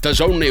 But there's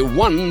only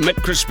one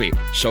McCrispy.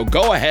 So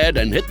go ahead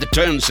and hit the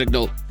turn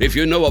signal if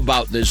you know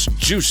about this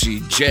juicy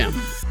gem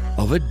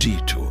of a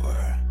detour.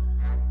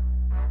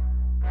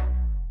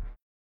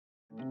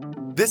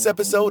 This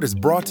episode is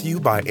brought to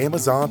you by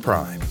Amazon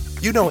Prime.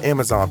 You know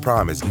Amazon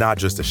Prime is not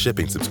just a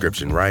shipping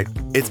subscription, right?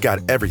 It's got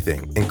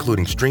everything,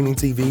 including streaming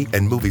TV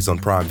and movies on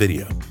Prime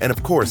Video. And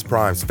of course,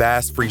 Prime's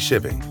fast, free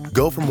shipping.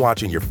 Go from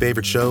watching your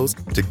favorite shows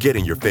to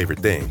getting your favorite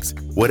things.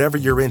 Whatever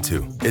you're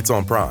into, it's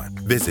on Prime.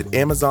 Visit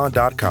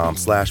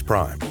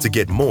Amazon.com/Prime to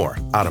get more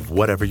out of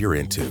whatever you're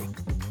into.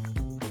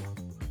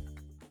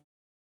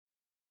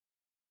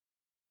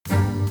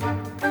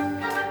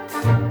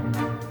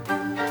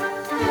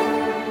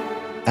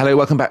 Hello,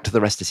 welcome back to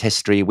The Rest is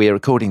History. We are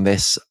recording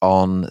this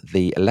on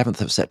the 11th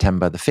of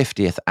September, the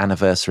 50th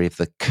anniversary of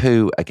the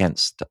coup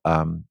against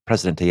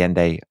President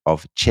Allende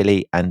of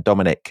Chile. And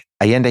Dominic,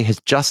 Allende has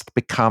just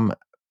become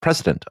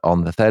president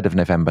on the 3rd of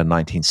November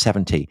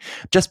 1970.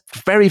 Just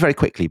very, very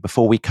quickly,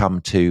 before we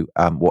come to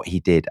what he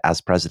did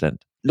as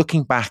president,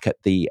 looking back at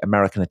the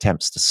American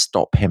attempts to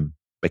stop him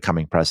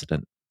becoming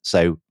president,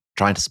 so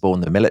trying to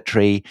spawn the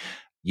military,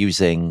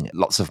 using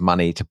lots of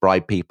money to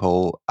bribe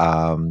people,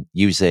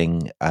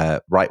 using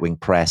right-wing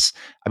press.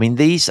 I mean,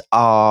 these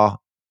are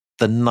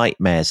the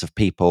nightmares of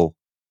people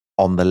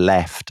on the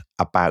left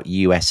about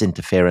US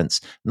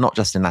interference, not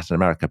just in Latin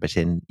America, but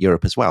in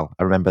Europe as well.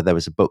 I remember there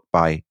was a book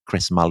by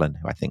Chris Mullen,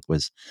 who I think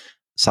was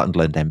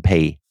Sunderland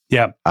MP,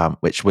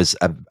 which was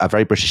a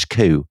very British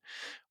coup,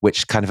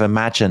 which kind of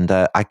imagined,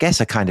 I guess,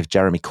 a kind of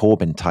Jeremy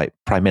Corbyn type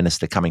prime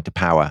minister coming to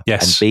power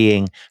and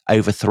being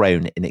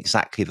overthrown in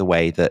exactly the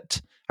way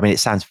that, I mean, it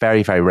sounds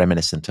very, very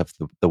reminiscent of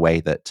the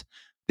way that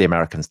the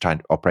Americans tried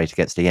to operate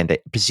against Allende.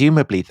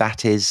 Presumably,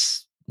 that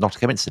is not a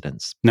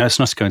coincidence. No, it's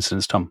not a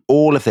coincidence, Tom.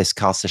 All of this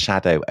casts a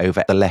shadow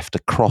over the left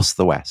across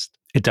the West.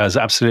 It does,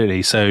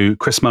 absolutely. So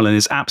Chris Mullen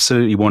is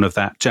absolutely one of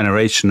that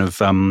generation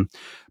of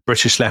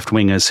British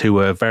left-wingers who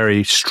were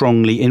very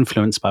strongly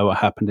influenced by what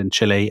happened in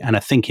Chile and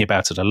are thinking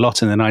about it a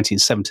lot in the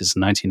 1970s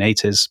and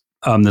 1980s.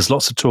 There's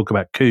lots of talk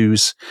about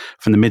coups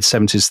from the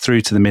mid-70s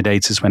through to the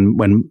mid-80s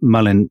when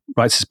Mullen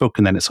writes his book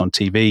and then it's on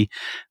TV.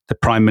 The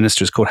Prime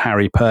Minister is called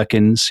Harry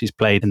Perkins. He's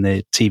played in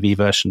the TV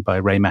version by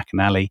Ray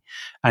McAnally.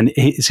 And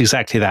it's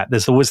exactly that.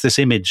 There's always this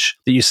image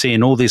that you see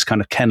in all these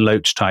kind of Ken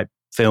Loach type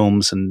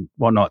films and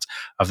whatnot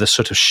of the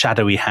sort of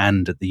shadowy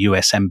hand at the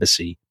US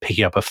Embassy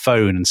picking up a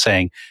phone and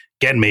saying,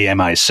 "Get me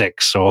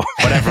MI6 or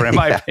whatever it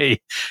might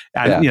be."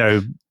 And, you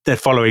know, the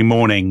following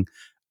morning,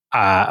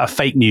 a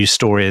fake news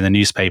story in the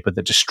newspaper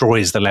that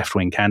destroys the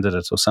left-wing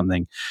candidate or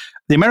something.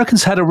 The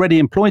Americans had already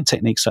employed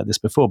techniques like this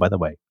before, by the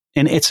way,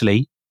 in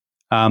Italy,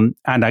 and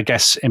I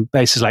guess in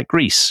places like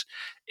Greece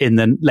in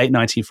the late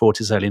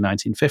 1940s, early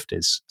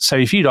 1950s. So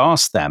if you'd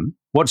asked them,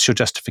 what's your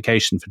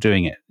justification for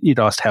doing it? You'd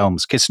asked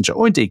Helms, Kissinger,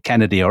 or indeed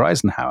Kennedy or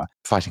Eisenhower.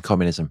 Fighting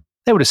communism.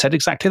 They would have said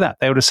exactly that.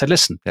 They would have said,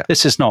 listen,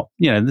 this is not,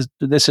 you know,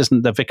 this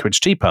isn't the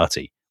Vicarage Tea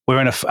Party. We're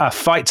in a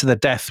fight to the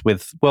death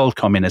with world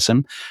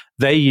communism.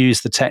 They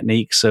use the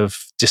techniques of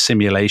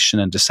dissimulation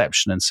and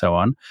deception and so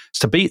on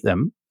to beat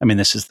them. I mean,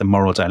 this is the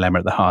moral dilemma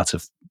at the heart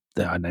of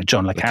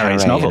John le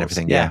Carré's novels. And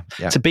everything, yeah.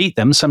 To beat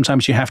them,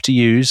 sometimes you have to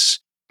use,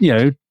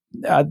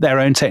 their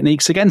own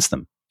techniques against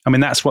them. I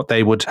mean, that's what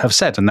they would have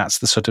said, and that's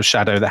the sort of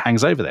shadow that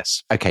hangs over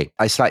this. Okay,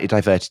 I slightly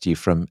diverted you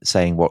from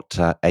saying what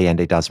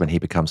Allende does when he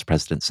becomes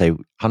president. So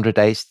 100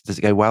 days, does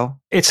it go well?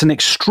 It's an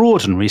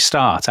extraordinary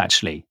start,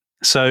 actually.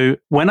 So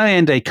when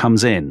Allende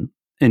comes in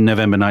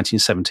November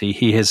 1970,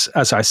 he has,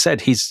 as I said,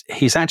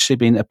 he's actually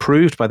been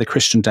approved by the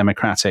Christian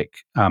Democratic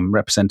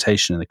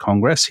representation in the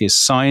Congress. He has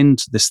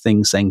signed this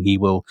thing saying he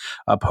will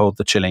uphold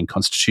the Chilean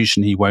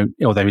constitution. He won't,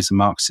 although he's a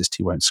Marxist,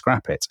 he won't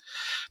scrap it.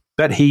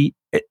 But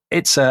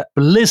it's a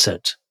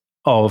blizzard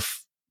of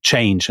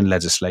change and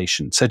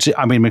legislation. So,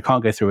 we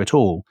can't go through it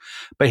all,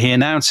 but he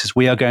announces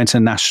we are going to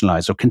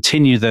nationalize or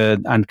continue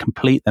and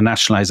complete the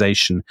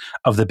nationalization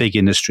of the big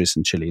industries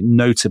in Chile,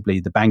 notably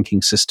the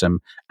banking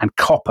system and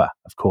copper,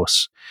 of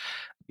course.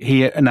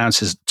 He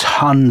announces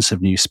tons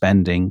of new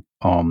spending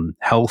on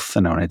health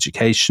and on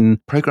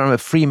education. Program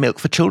of free milk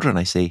for children,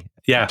 I see.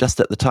 Yeah. Just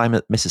at the time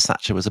that Mrs.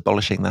 Thatcher was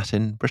abolishing that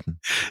in Britain.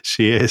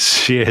 She is.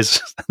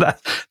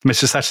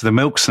 Mrs. Thatcher, the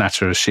milk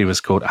snatcher, as she was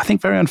called. I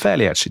think very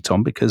unfairly, actually,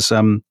 Tom, because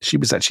she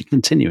was actually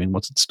continuing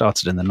what had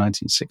started in the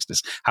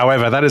 1960s.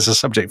 However, that is a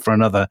subject for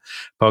another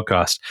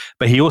podcast.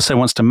 But he also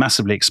wants to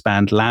massively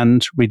expand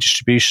land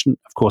redistribution.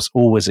 Of course,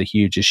 always a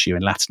huge issue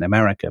in Latin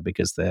America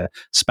because the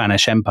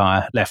Spanish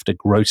Empire left a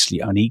grossly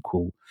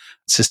unequal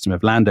system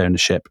of land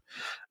ownership.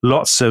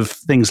 Lots of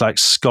things like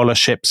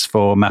scholarships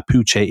for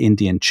Mapuche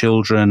Indian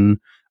children,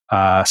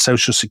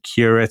 social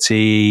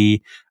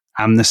security,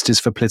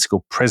 amnesties for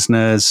political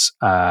prisoners,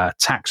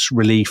 tax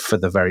relief for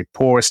the very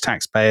poorest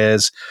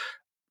taxpayers,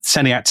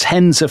 sending out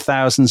tens of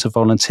thousands of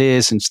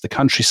volunteers into the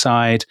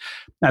countryside.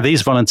 Now,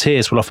 these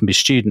volunteers will often be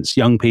students,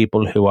 young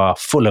people who are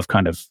full of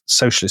kind of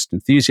socialist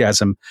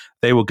enthusiasm.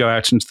 They will go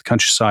out into the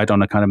countryside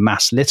on a kind of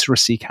mass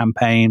literacy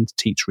campaign to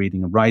teach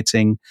reading and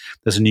writing.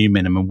 There's a new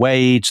minimum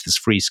wage. There's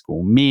free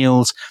school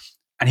meals.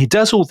 And he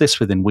does all this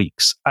within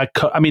weeks.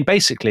 I mean,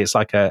 basically, it's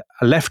like a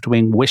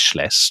left-wing wish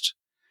list,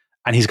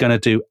 and he's going to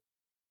do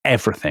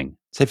everything.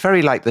 So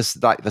very like the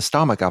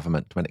Starmer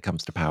government when it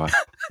comes to power. Do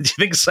you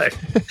think so?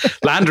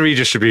 Land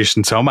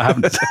redistribution, Tom. I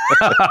haven't.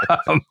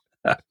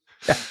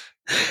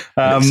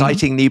 An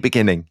exciting new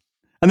beginning.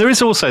 And there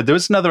is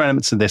another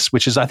element to this,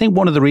 which is, I think,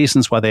 one of the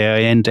reasons why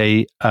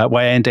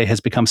Allende has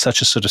become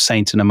such a sort of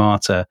saint and a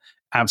martyr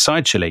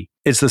outside Chile,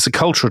 is there's a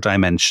cultural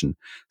dimension.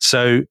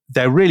 So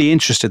they're really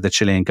interested, the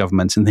Chilean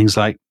government, in things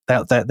like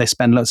that. They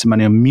spend lots of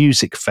money on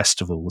music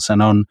festivals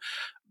and on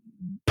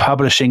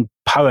publishing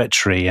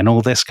poetry and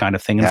all this kind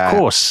of thing. And of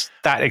course,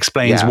 that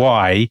explains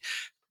why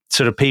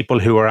sort of people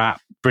who are at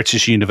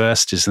British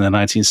universities in the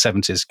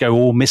 1970s go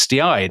all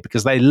misty-eyed,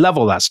 because they love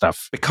all that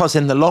stuff. Because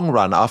in the long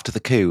run, after the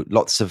coup,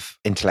 lots of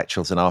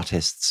intellectuals and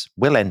artists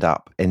will end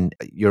up in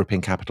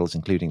European capitals,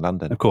 including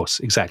London. Of course,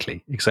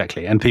 exactly.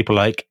 And people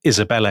like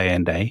Isabel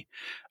Allende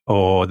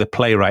or the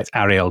playwright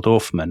Ariel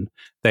Dorfman,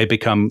 they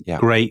become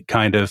great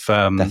kind of...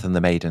 Death and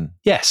the Maiden.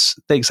 Yes,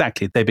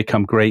 exactly. They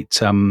become great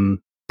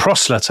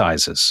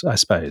proselytizers, I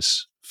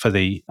suppose, for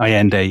the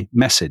Allende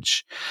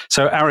message.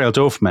 So Ariel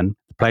Dorfman,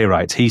 the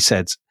playwright, he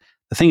said,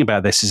 the thing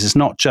about this is it's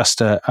not just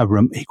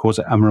he calls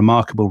it a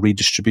remarkable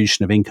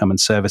redistribution of income and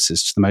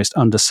services to the most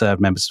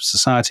underserved members of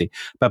society,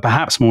 but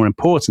perhaps more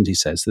important, he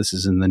says, this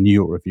is in the New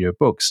York Review of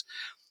Books,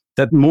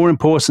 that more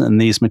important than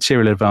these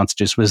material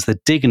advantages was the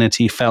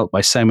dignity felt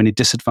by so many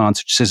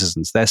disadvantaged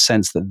citizens, their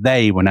sense that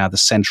they were now the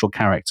central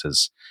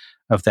characters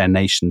of their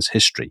nation's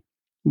history,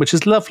 which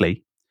is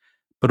lovely.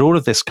 But all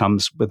of this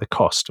comes with a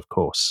cost, of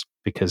course,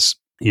 because,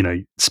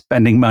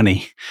 spending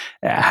money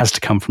has to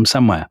come from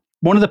somewhere.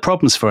 One of the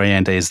problems for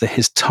Allende is that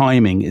his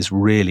timing is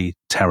really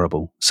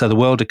terrible. So the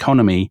world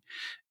economy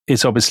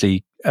is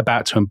obviously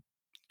about to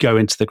go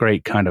into the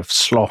great kind of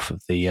slough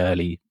of the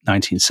early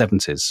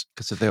 1970s.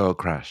 Because of the oil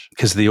crash.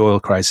 Because of the oil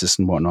crisis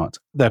and whatnot.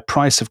 The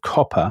price of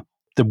copper,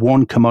 the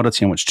one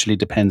commodity on which Chile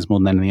depends more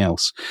than anything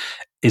else,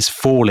 is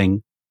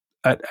falling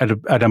at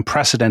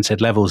unprecedented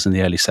levels in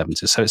the early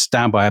 70s. So it's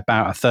down by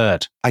about a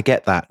third. I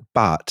get that.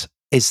 But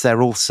is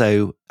there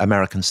also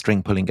American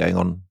string pulling going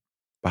on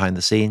behind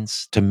the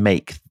scenes to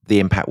make the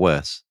impact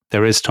worse?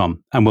 There is,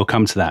 Tom, and we'll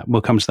come to that.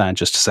 We'll come to that in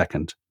just a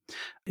second.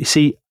 You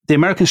see, the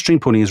American string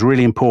pulling is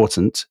really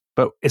important,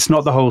 but it's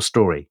not the whole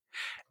story.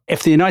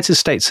 If the United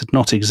States had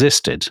not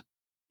existed,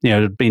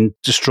 had been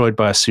destroyed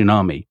by a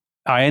tsunami,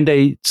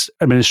 Allende's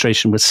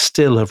administration would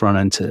still have run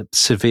into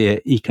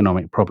severe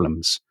economic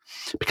problems.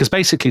 Because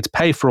basically, to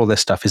pay for all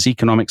this stuff, his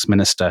economics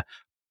minister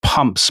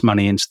pumps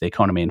money into the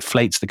economy,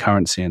 inflates the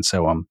currency, and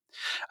so on.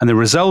 And the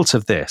result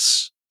of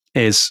this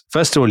is,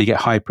 first of all, you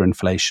get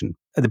hyperinflation.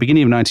 At the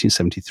beginning of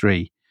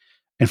 1973,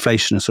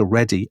 inflation is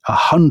already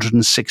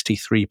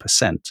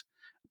 163%.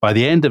 By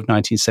the end of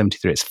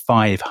 1973, it's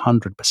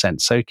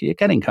 500%. So you're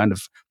getting kind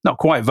of not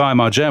quite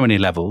Weimar Germany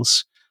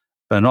levels,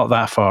 but not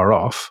that far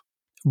off.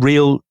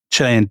 Real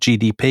Chilean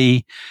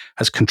GDP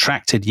has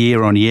contracted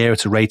year on year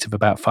at a rate of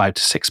about 5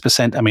 to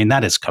 6%. I mean,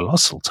 that is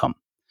colossal, Tom.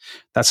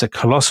 That's a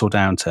colossal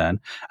downturn.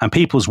 And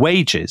people's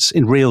wages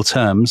in real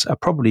terms are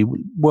probably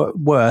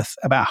worth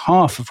about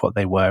half of what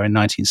they were in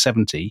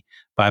 1970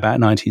 by about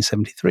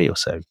 1973 or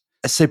so.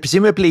 So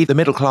presumably the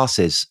middle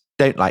classes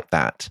don't like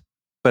that,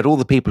 but all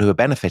the people who are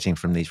benefiting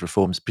from these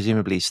reforms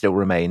presumably still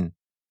remain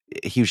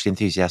hugely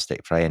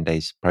enthusiastic for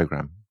Allende's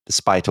program,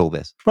 despite all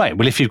this. Right.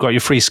 Well, if you've got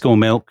your free school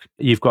milk,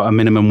 you've got a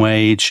minimum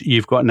wage,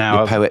 you've got now...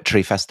 Your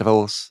poetry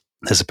festivals.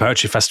 There's a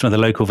poetry festival in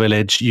the local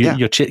village.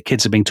 Your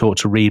kids are being taught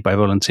to read by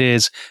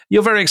volunteers.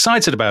 You're very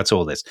excited about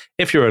all this.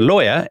 If you're a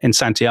lawyer in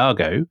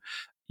Santiago,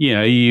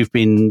 you've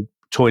been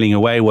toiling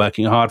away,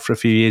 working hard for a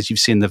few years. You've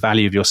seen the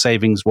value of your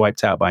savings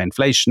wiped out by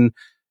inflation.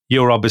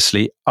 You're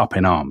obviously up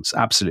in arms,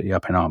 absolutely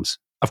up in arms.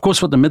 Of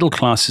course, what the middle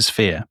classes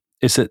fear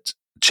is that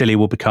Chile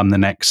will become the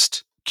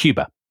next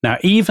Cuba. Now,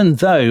 even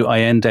though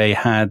Allende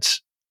had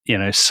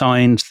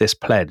signed this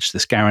pledge,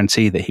 this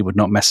guarantee that he would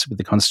not mess with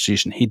the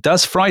constitution, he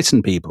does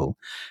frighten people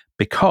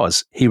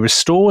because he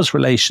restores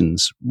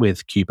relations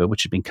with Cuba,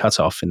 which had been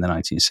cut off in the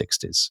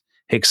 1960s.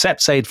 He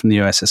accepts aid from the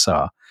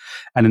USSR.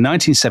 And in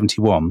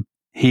 1971,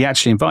 he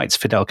actually invites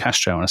Fidel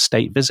Castro on a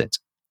state visit.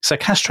 So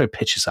Castro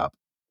pitches up,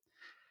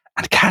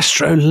 and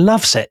Castro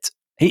loves it.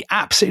 He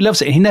absolutely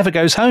loves it. He never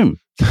goes home.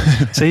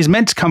 So he's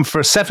meant to come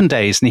for 7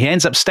 days, and he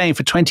ends up staying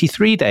for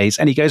 23 days.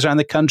 And he goes around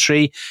the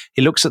country.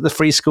 He looks at the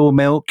free school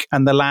milk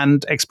and the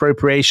land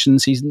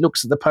expropriations. He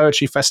looks at the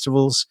poetry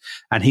festivals,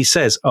 and he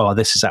says, "Oh,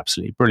 this is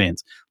absolutely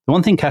brilliant." The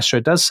one thing Castro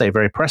does say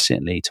very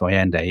presciently to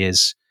Allende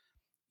is,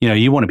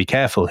 you want to be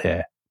careful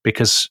here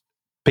because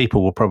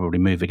people will probably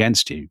move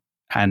against you.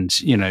 And,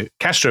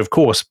 Castro, of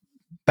course,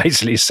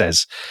 basically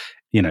says,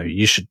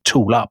 you should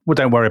tool up. Well,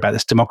 don't worry about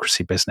this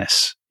democracy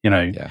business,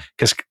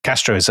 because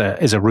Castro is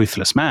a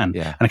ruthless man.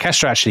 Yeah. And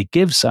Castro actually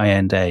gives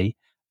Allende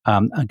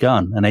a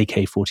gun, an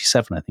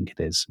AK-47, I think it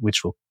is,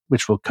 which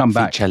will come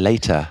back. Feature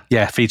later.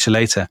 Yeah, feature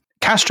later.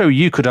 Castro,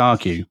 you could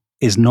argue,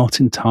 is not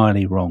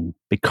entirely wrong,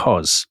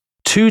 because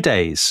 2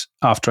 days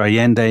after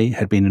Allende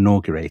had been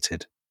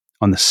inaugurated,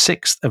 on the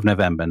 6th of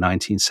November,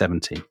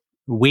 1970,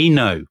 we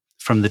know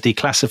from the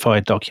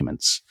declassified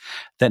documents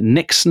that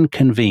Nixon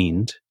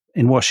convened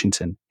in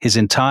Washington his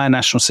entire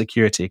National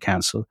Security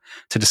Council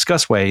to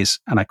discuss ways,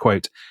 and I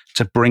quote,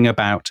 to bring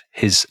about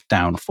his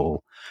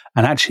downfall.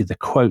 And actually the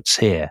quotes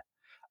here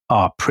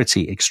are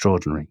pretty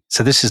extraordinary.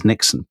 So this is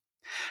Nixon.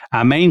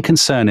 "Our main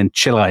concern in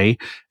Chile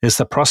is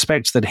the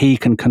prospect that he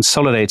can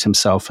consolidate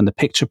himself, and the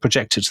picture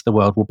projected to the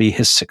world will be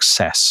his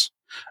success.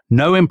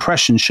 No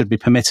impression should be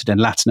permitted in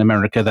Latin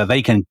America that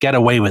they can get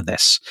away with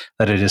this,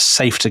 that it is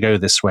safe to go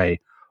this way.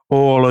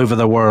 All over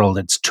the world,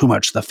 it's too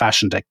much the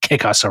fashion to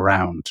kick us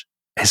around."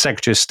 His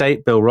Secretary of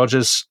State, Bill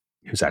Rogers,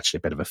 who's actually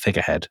a bit of a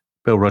figurehead,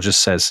 Bill Rogers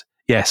says,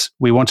 "Yes,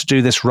 we want to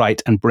do this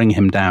right and bring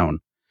him down."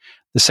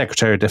 The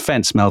Secretary of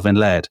Defense, Melvin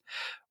Laird,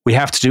 "We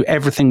have to do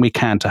everything we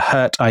can to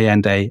hurt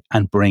Allende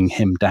and bring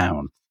him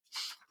down."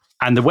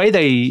 And the way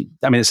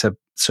it's a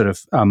sort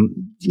of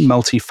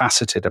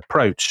multifaceted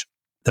approach.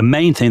 The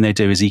main thing they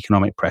do is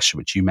economic pressure,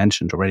 which you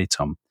mentioned already,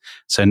 Tom.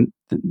 So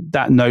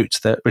that note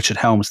that Richard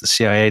Helms, the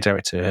CIA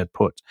director, had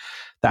put,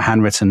 that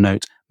handwritten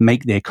note,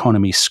 "Make the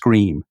economy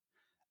scream."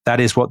 That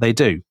is what they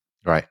do.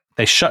 Right.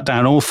 They shut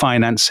down all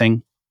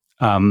financing,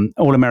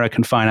 all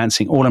American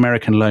financing, all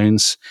American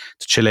loans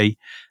to Chile.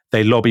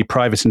 They lobby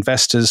private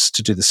investors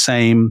to do the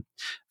same.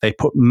 They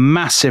put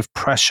massive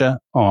pressure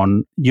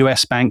on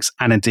US banks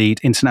and indeed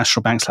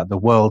international banks like the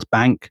World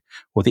Bank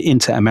or the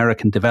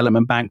Inter-American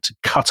Development Bank to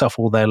cut off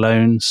all their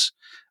loans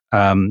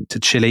to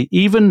Chile.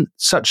 Even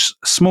such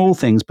small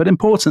things, but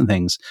important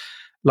things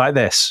like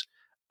this.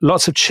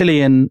 Lots of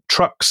Chilean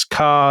trucks,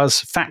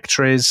 cars,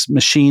 factories,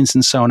 machines,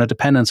 and so on are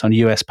dependent on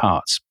US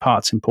parts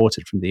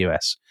imported from the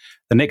US.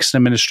 The Nixon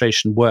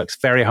administration worked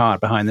very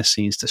hard behind the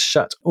scenes to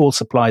shut all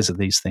supplies of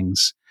these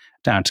things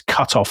down, to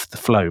cut off the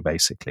flow,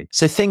 basically.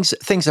 So things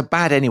are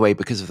bad anyway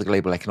because of the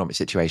global economic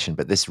situation,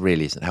 but this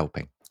really isn't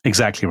helping.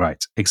 Exactly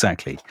right.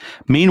 Exactly.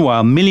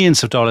 Meanwhile,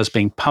 millions of dollars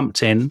being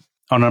pumped in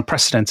on an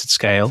unprecedented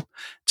scale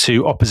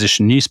to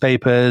opposition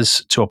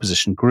newspapers, to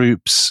opposition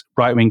groups,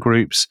 right-wing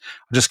groups.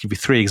 I'll just give you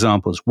 3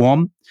 examples.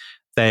 One,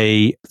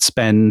 they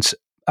spend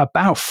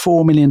about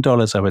 $4 million,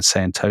 I would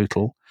say, in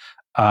total,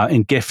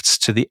 in gifts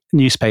to the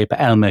newspaper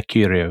El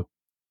Mercurio,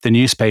 the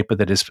newspaper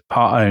that is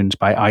part owned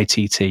by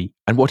ITT.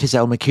 And what is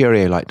El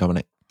Mercurio like,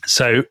 Dominic?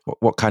 So,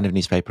 what kind of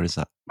newspaper is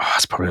that?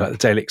 It's probably like the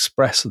Daily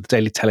Express or the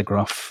Daily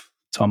Telegraph,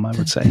 Tom, I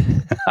would say.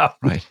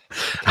 Right.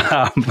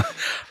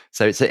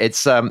 So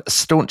it's a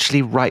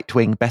staunchly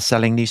right-wing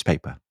best-selling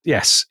newspaper.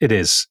 Yes, it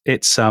is.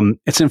 It's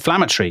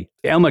inflammatory.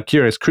 El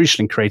Mercurio is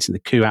crucial in creating the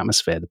coup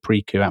atmosphere, the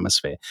pre-coup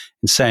atmosphere,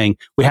 in saying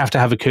we have to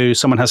have a coup.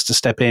 Someone has to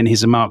step in.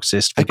 He's a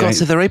Marxist. Oh God,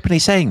 so they're openly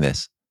saying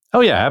this?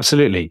 Oh yeah,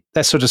 absolutely.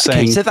 They're sort of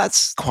saying. Okay, so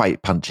that's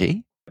quite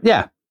punchy.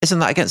 Yeah, isn't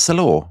that against the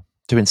law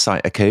to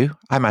incite a coup?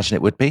 I imagine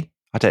it would be.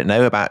 I don't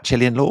know about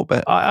Chilean law,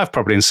 but I've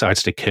probably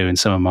incited a coup in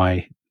some of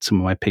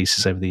my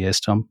pieces over the years,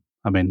 Tom.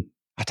 I mean,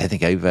 I don't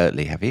think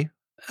overtly. Have you?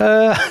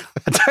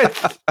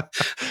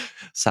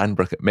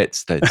 Sandbrook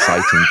admits to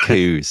inciting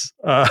coups.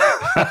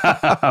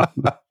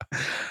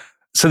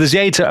 So there's the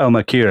aid to El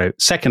Mercurio.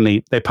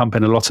 Secondly, they pump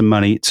in a lot of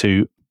money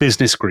to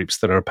business groups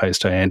that are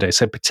opposed to Allende,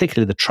 so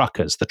particularly the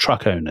truckers, the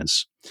truck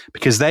owners,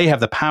 because they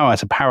have the power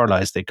to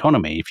paralyze the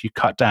economy if you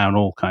cut down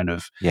all kind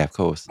of of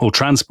course, all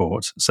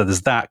transport. So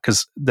there's that,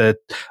 because the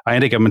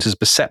Allende government is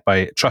beset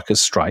by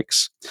truckers'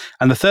 strikes.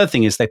 And the third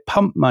thing is they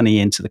pump money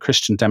into the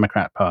Christian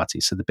Democrat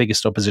Party, so the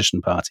biggest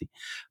opposition party.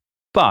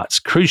 But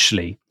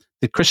crucially,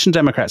 the Christian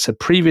Democrats had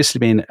previously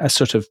been a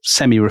sort of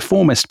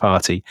semi-reformist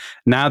party.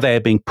 Now they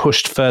are being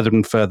pushed further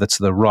and further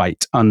to the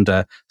right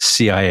under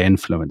CIA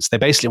influence. They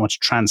basically want to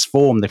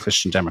transform the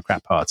Christian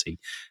Democrat Party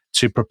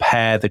to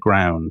prepare the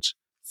ground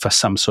for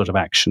some sort of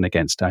action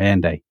against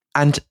Allende.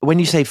 And when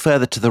you say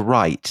further to the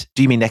right,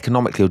 do you mean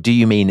economically, or do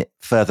you mean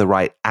further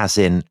right as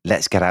in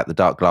let's get out the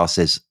dark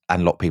glasses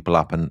and lock people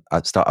up and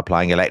start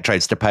applying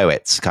electrodes to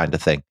poets kind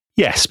of thing?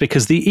 Yes,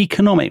 because the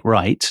economic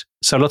right,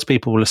 so a lot of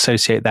people will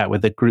associate that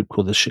with a group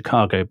called the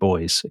Chicago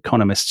Boys,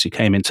 economists who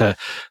came in to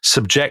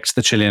subject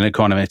the Chilean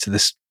economy to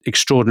this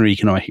extraordinary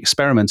economic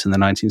experiment in the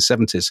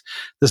 1970s.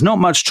 There's not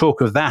much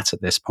talk of that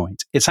at this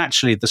point. It's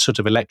actually the sort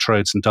of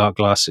electrodes and dark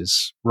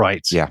glasses,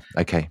 right? Yeah,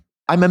 okay.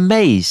 I'm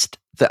amazed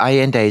that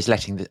Allende is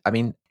letting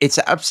it's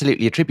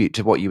absolutely a tribute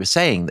to what you were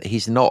saying, that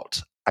he's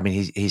not,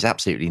 he's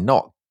absolutely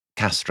not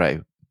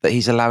Castro, that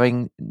he's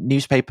allowing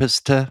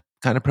newspapers to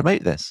kind of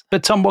promote this.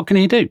 But Tom, what can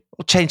he do?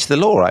 Well, change the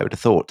law, I would have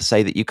thought, to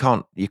say that you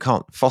can't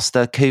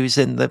foster coups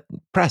in the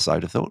press, I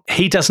would have thought.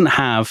 He doesn't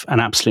have an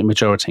absolute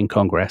majority in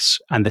Congress,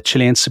 and the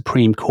Chilean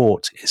Supreme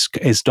Court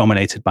is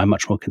dominated by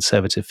much more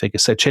conservative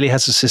figures. So Chile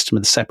has a system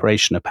of the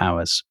separation of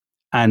powers.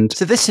 And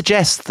so this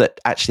suggests that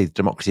actually the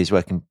democracy is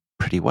working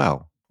pretty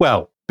well.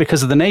 Well,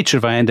 because of the nature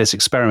of Allende's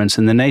experiments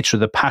and the nature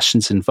of the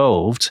passions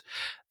involved,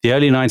 the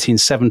early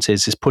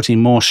 1970s is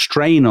putting more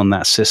strain on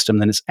that system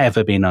than it's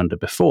ever been under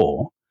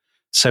before.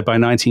 So by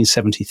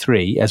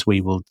 1973, as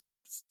we will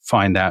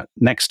find out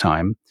next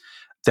time,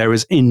 there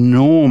is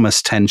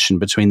enormous tension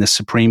between the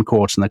Supreme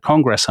Court and the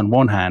Congress on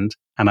one hand,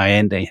 and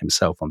Allende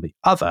himself on the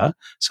other.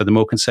 So the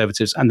more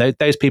conservatives, and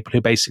those people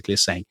who basically are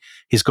saying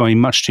he's going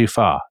much too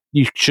far.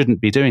 You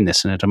shouldn't be doing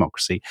this in a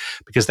democracy,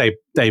 because they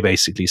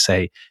basically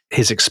say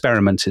his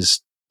experiment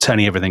is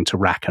turning everything to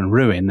rack and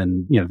ruin,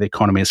 and the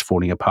economy is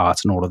falling apart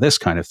and all of this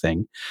kind of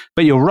thing.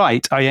 But you're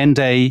right,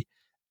 Allende,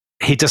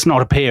 he does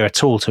not appear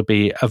at all to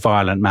be a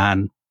violent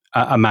man,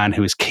 a man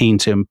who is keen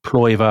to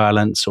employ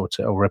violence or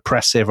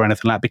repressive or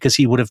anything like that, because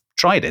he would have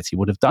tried it, he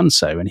would have done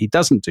so, and he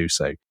doesn't do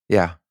so.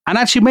 Yeah. And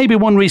actually, maybe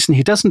one reason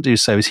he doesn't do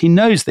so is he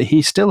knows that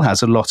he still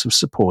has a lot of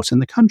support in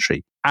the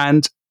country.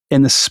 And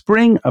in the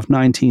spring of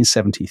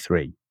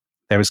 1973,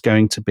 there is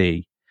going to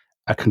be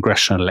a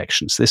congressional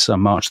election. So this is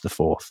on March the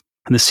 4th.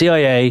 And the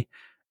CIA,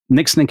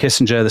 Nixon and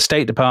Kissinger, the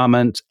State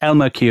Department, El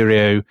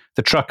Mercurio,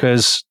 the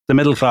truckers, the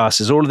middle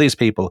classes, all of these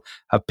people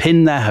have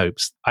pinned their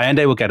hopes.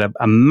 Allende will get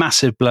a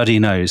massive bloody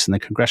nose in the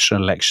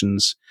congressional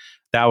elections.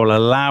 That will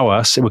allow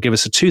us, it will give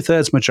us a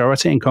 2/3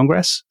 majority in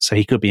Congress, so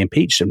he could be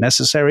impeached if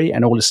necessary,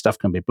 and all this stuff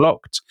can be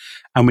blocked.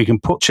 And we can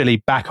put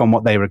Chile back on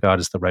what they regard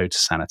as the road to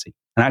sanity.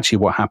 And actually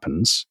what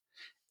happens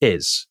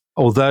is,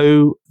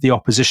 although the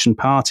opposition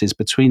parties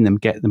between them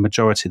get the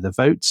majority of the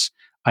votes,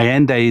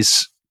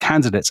 Allende's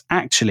candidates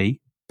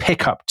actually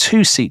pick up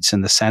 2 seats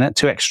in the Senate,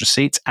 2 extra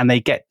seats, and they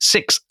get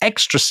 6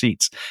 extra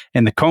seats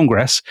in the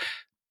Congress.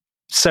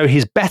 So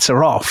he's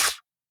better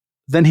off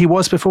than he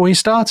was before he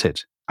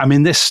started. I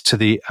mean, this to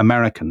the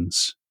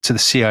Americans, to the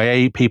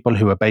CIA people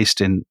who are based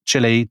in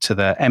Chile, to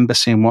the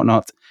embassy and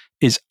whatnot,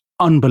 is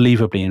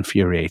unbelievably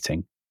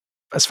infuriating.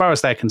 As far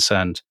as they're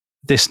concerned,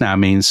 this now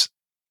means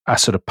a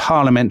sort of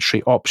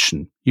parliamentary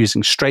option,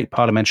 using straight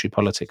parliamentary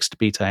politics to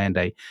beat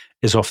Allende,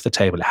 is off the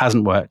table. It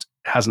hasn't worked.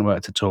 It hasn't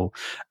worked at all.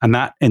 And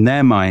that, in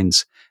their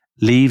minds,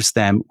 leaves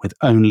them with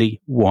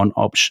only one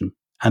option.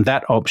 And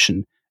that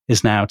option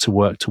is now to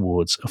work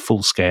towards a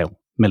full-scale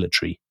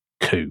military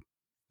coup.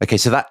 Okay,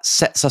 so that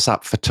sets us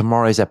up for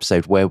tomorrow's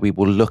episode, where we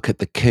will look at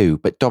the coup.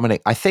 But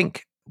Dominic, I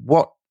think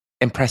what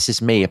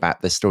impresses me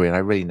about this story, and I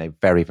really know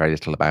very, very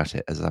little about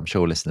it, as I'm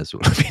sure listeners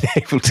will have been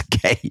able to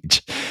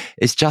gauge,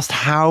 is just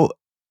how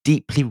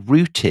deeply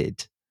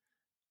rooted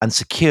and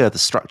secure the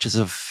structures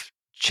of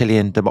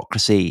Chilean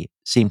democracy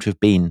seem to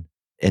have been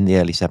in the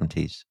early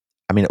 70s.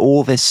 I mean,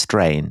 all this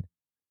strain,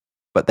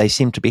 but they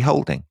seem to be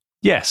holding.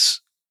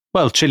 Yes.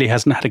 Well, Chile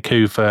hasn't had a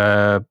coup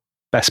for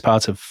best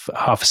part of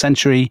half a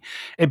century.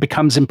 It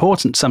becomes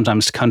important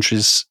sometimes to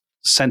countries'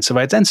 sense of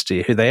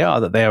identity, who they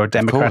are, that they are a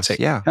democratic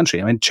country.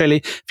 I mean,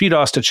 Chile, if you'd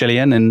asked a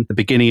Chilean in the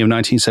beginning of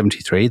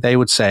 1973, they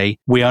would say,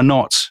 we are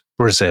not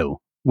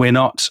Brazil. We're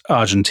not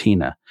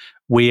Argentina.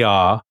 We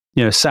are,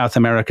 South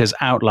America's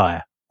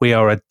outlier. We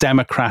are a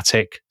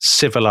democratic,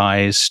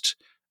 civilized,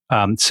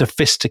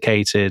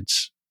 sophisticated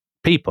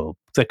people,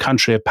 the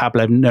country of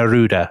Pablo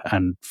Neruda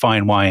and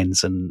fine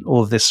wines and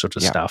all this sort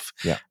of stuff.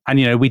 Yeah.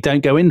 And, we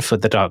don't go in for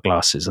the dark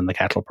glasses and the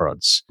cattle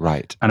prods.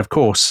 Right. And of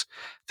course,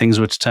 things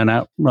were to turn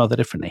out rather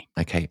differently.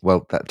 Okay.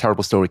 Well, that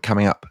terrible story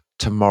coming up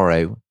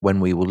tomorrow, when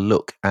we will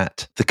look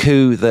at the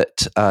coup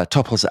that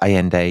topples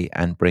Allende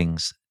and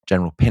brings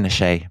General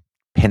Pinochet,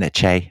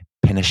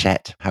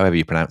 however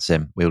you pronounce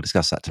him. We'll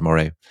discuss that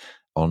tomorrow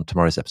on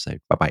tomorrow's episode.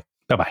 Bye-bye.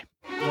 Bye-bye.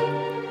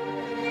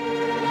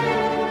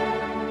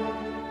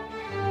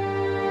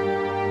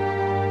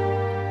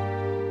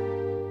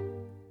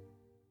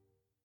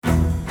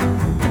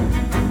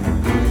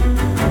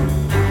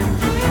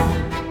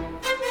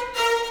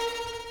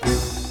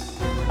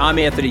 I'm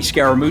Anthony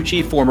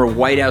Scaramucci, former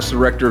White House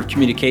Director of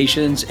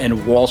Communications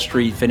and Wall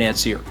Street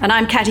financier. And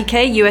I'm Katty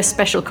Kay, US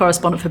Special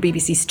Correspondent for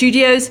BBC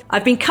Studios.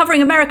 I've been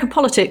covering American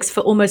politics for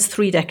almost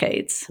 3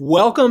 decades.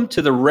 Welcome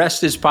to The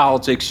Rest is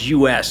Politics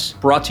US,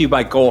 brought to you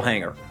by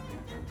Goalhanger.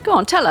 Go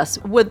on, tell us,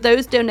 were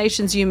those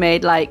donations you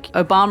made, like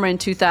Obama in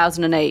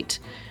 2008,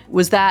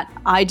 was that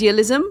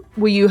idealism?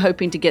 Were you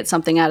hoping to get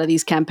something out of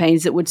these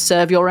campaigns that would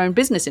serve your own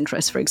business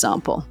interests, for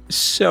example?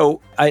 So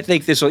I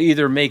think this will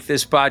either make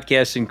this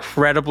podcast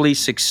incredibly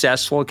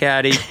successful,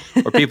 Katty,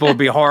 or people will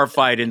be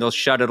horrified and they'll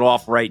shut it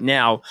off right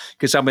now,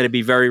 because I'm going to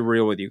be very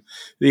real with you.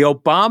 The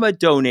Obama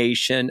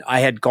donation, I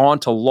had gone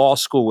to law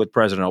school with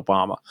President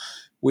Obama.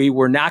 We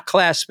were not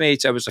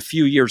classmates. I was a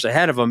few years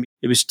ahead of him.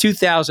 It was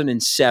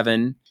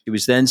 2007. He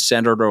was then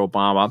Senator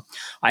Obama.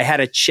 I had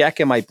a check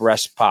in my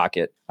breast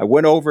pocket. I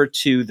went over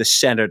to the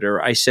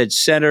senator. I said,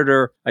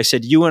 Senator,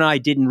 you and I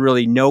didn't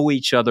really know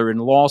each other in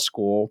law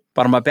school,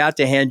 but I'm about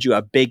to hand you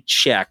a big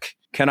check.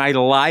 Can I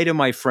lie to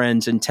my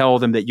friends and tell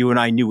them that you and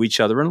I knew each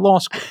other in law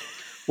school?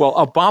 Well,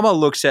 Obama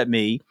looks at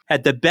me,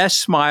 had the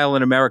best smile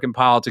in American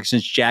politics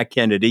since Jack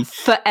Kennedy.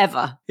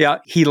 Forever. Yeah.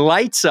 He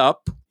lights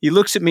up. He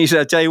looks at me and says,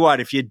 I'll tell you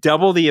what, if you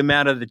double the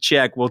amount of the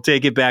check, we'll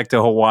take it back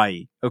to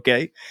Hawaii.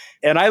 Okay.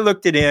 And I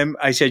looked at him.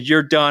 I said,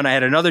 you're done. I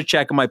had another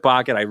check in my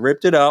pocket. I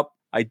ripped it up.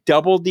 I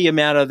doubled the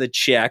amount of the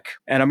check.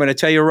 And I'm going to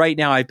tell you right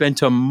now, I've been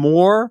to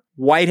more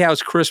White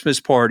House Christmas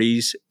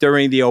parties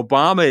during the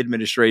Obama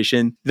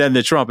administration than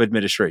the Trump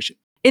administration.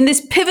 In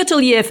this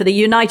pivotal year for the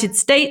United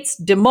States,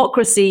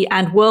 democracy,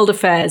 and world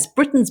affairs,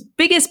 Britain's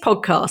biggest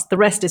podcast, The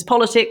Rest is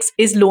Politics,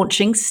 is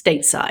launching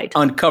stateside.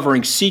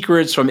 Uncovering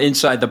secrets from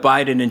inside the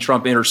Biden and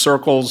Trump inner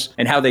circles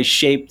and how they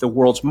shape the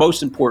world's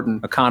most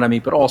important economy,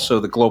 but also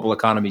the global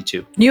economy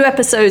too. New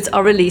episodes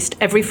are released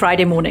every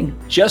Friday morning.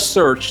 Just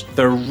search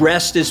The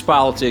Rest is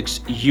Politics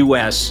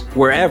US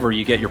wherever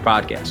you get your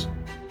podcasts.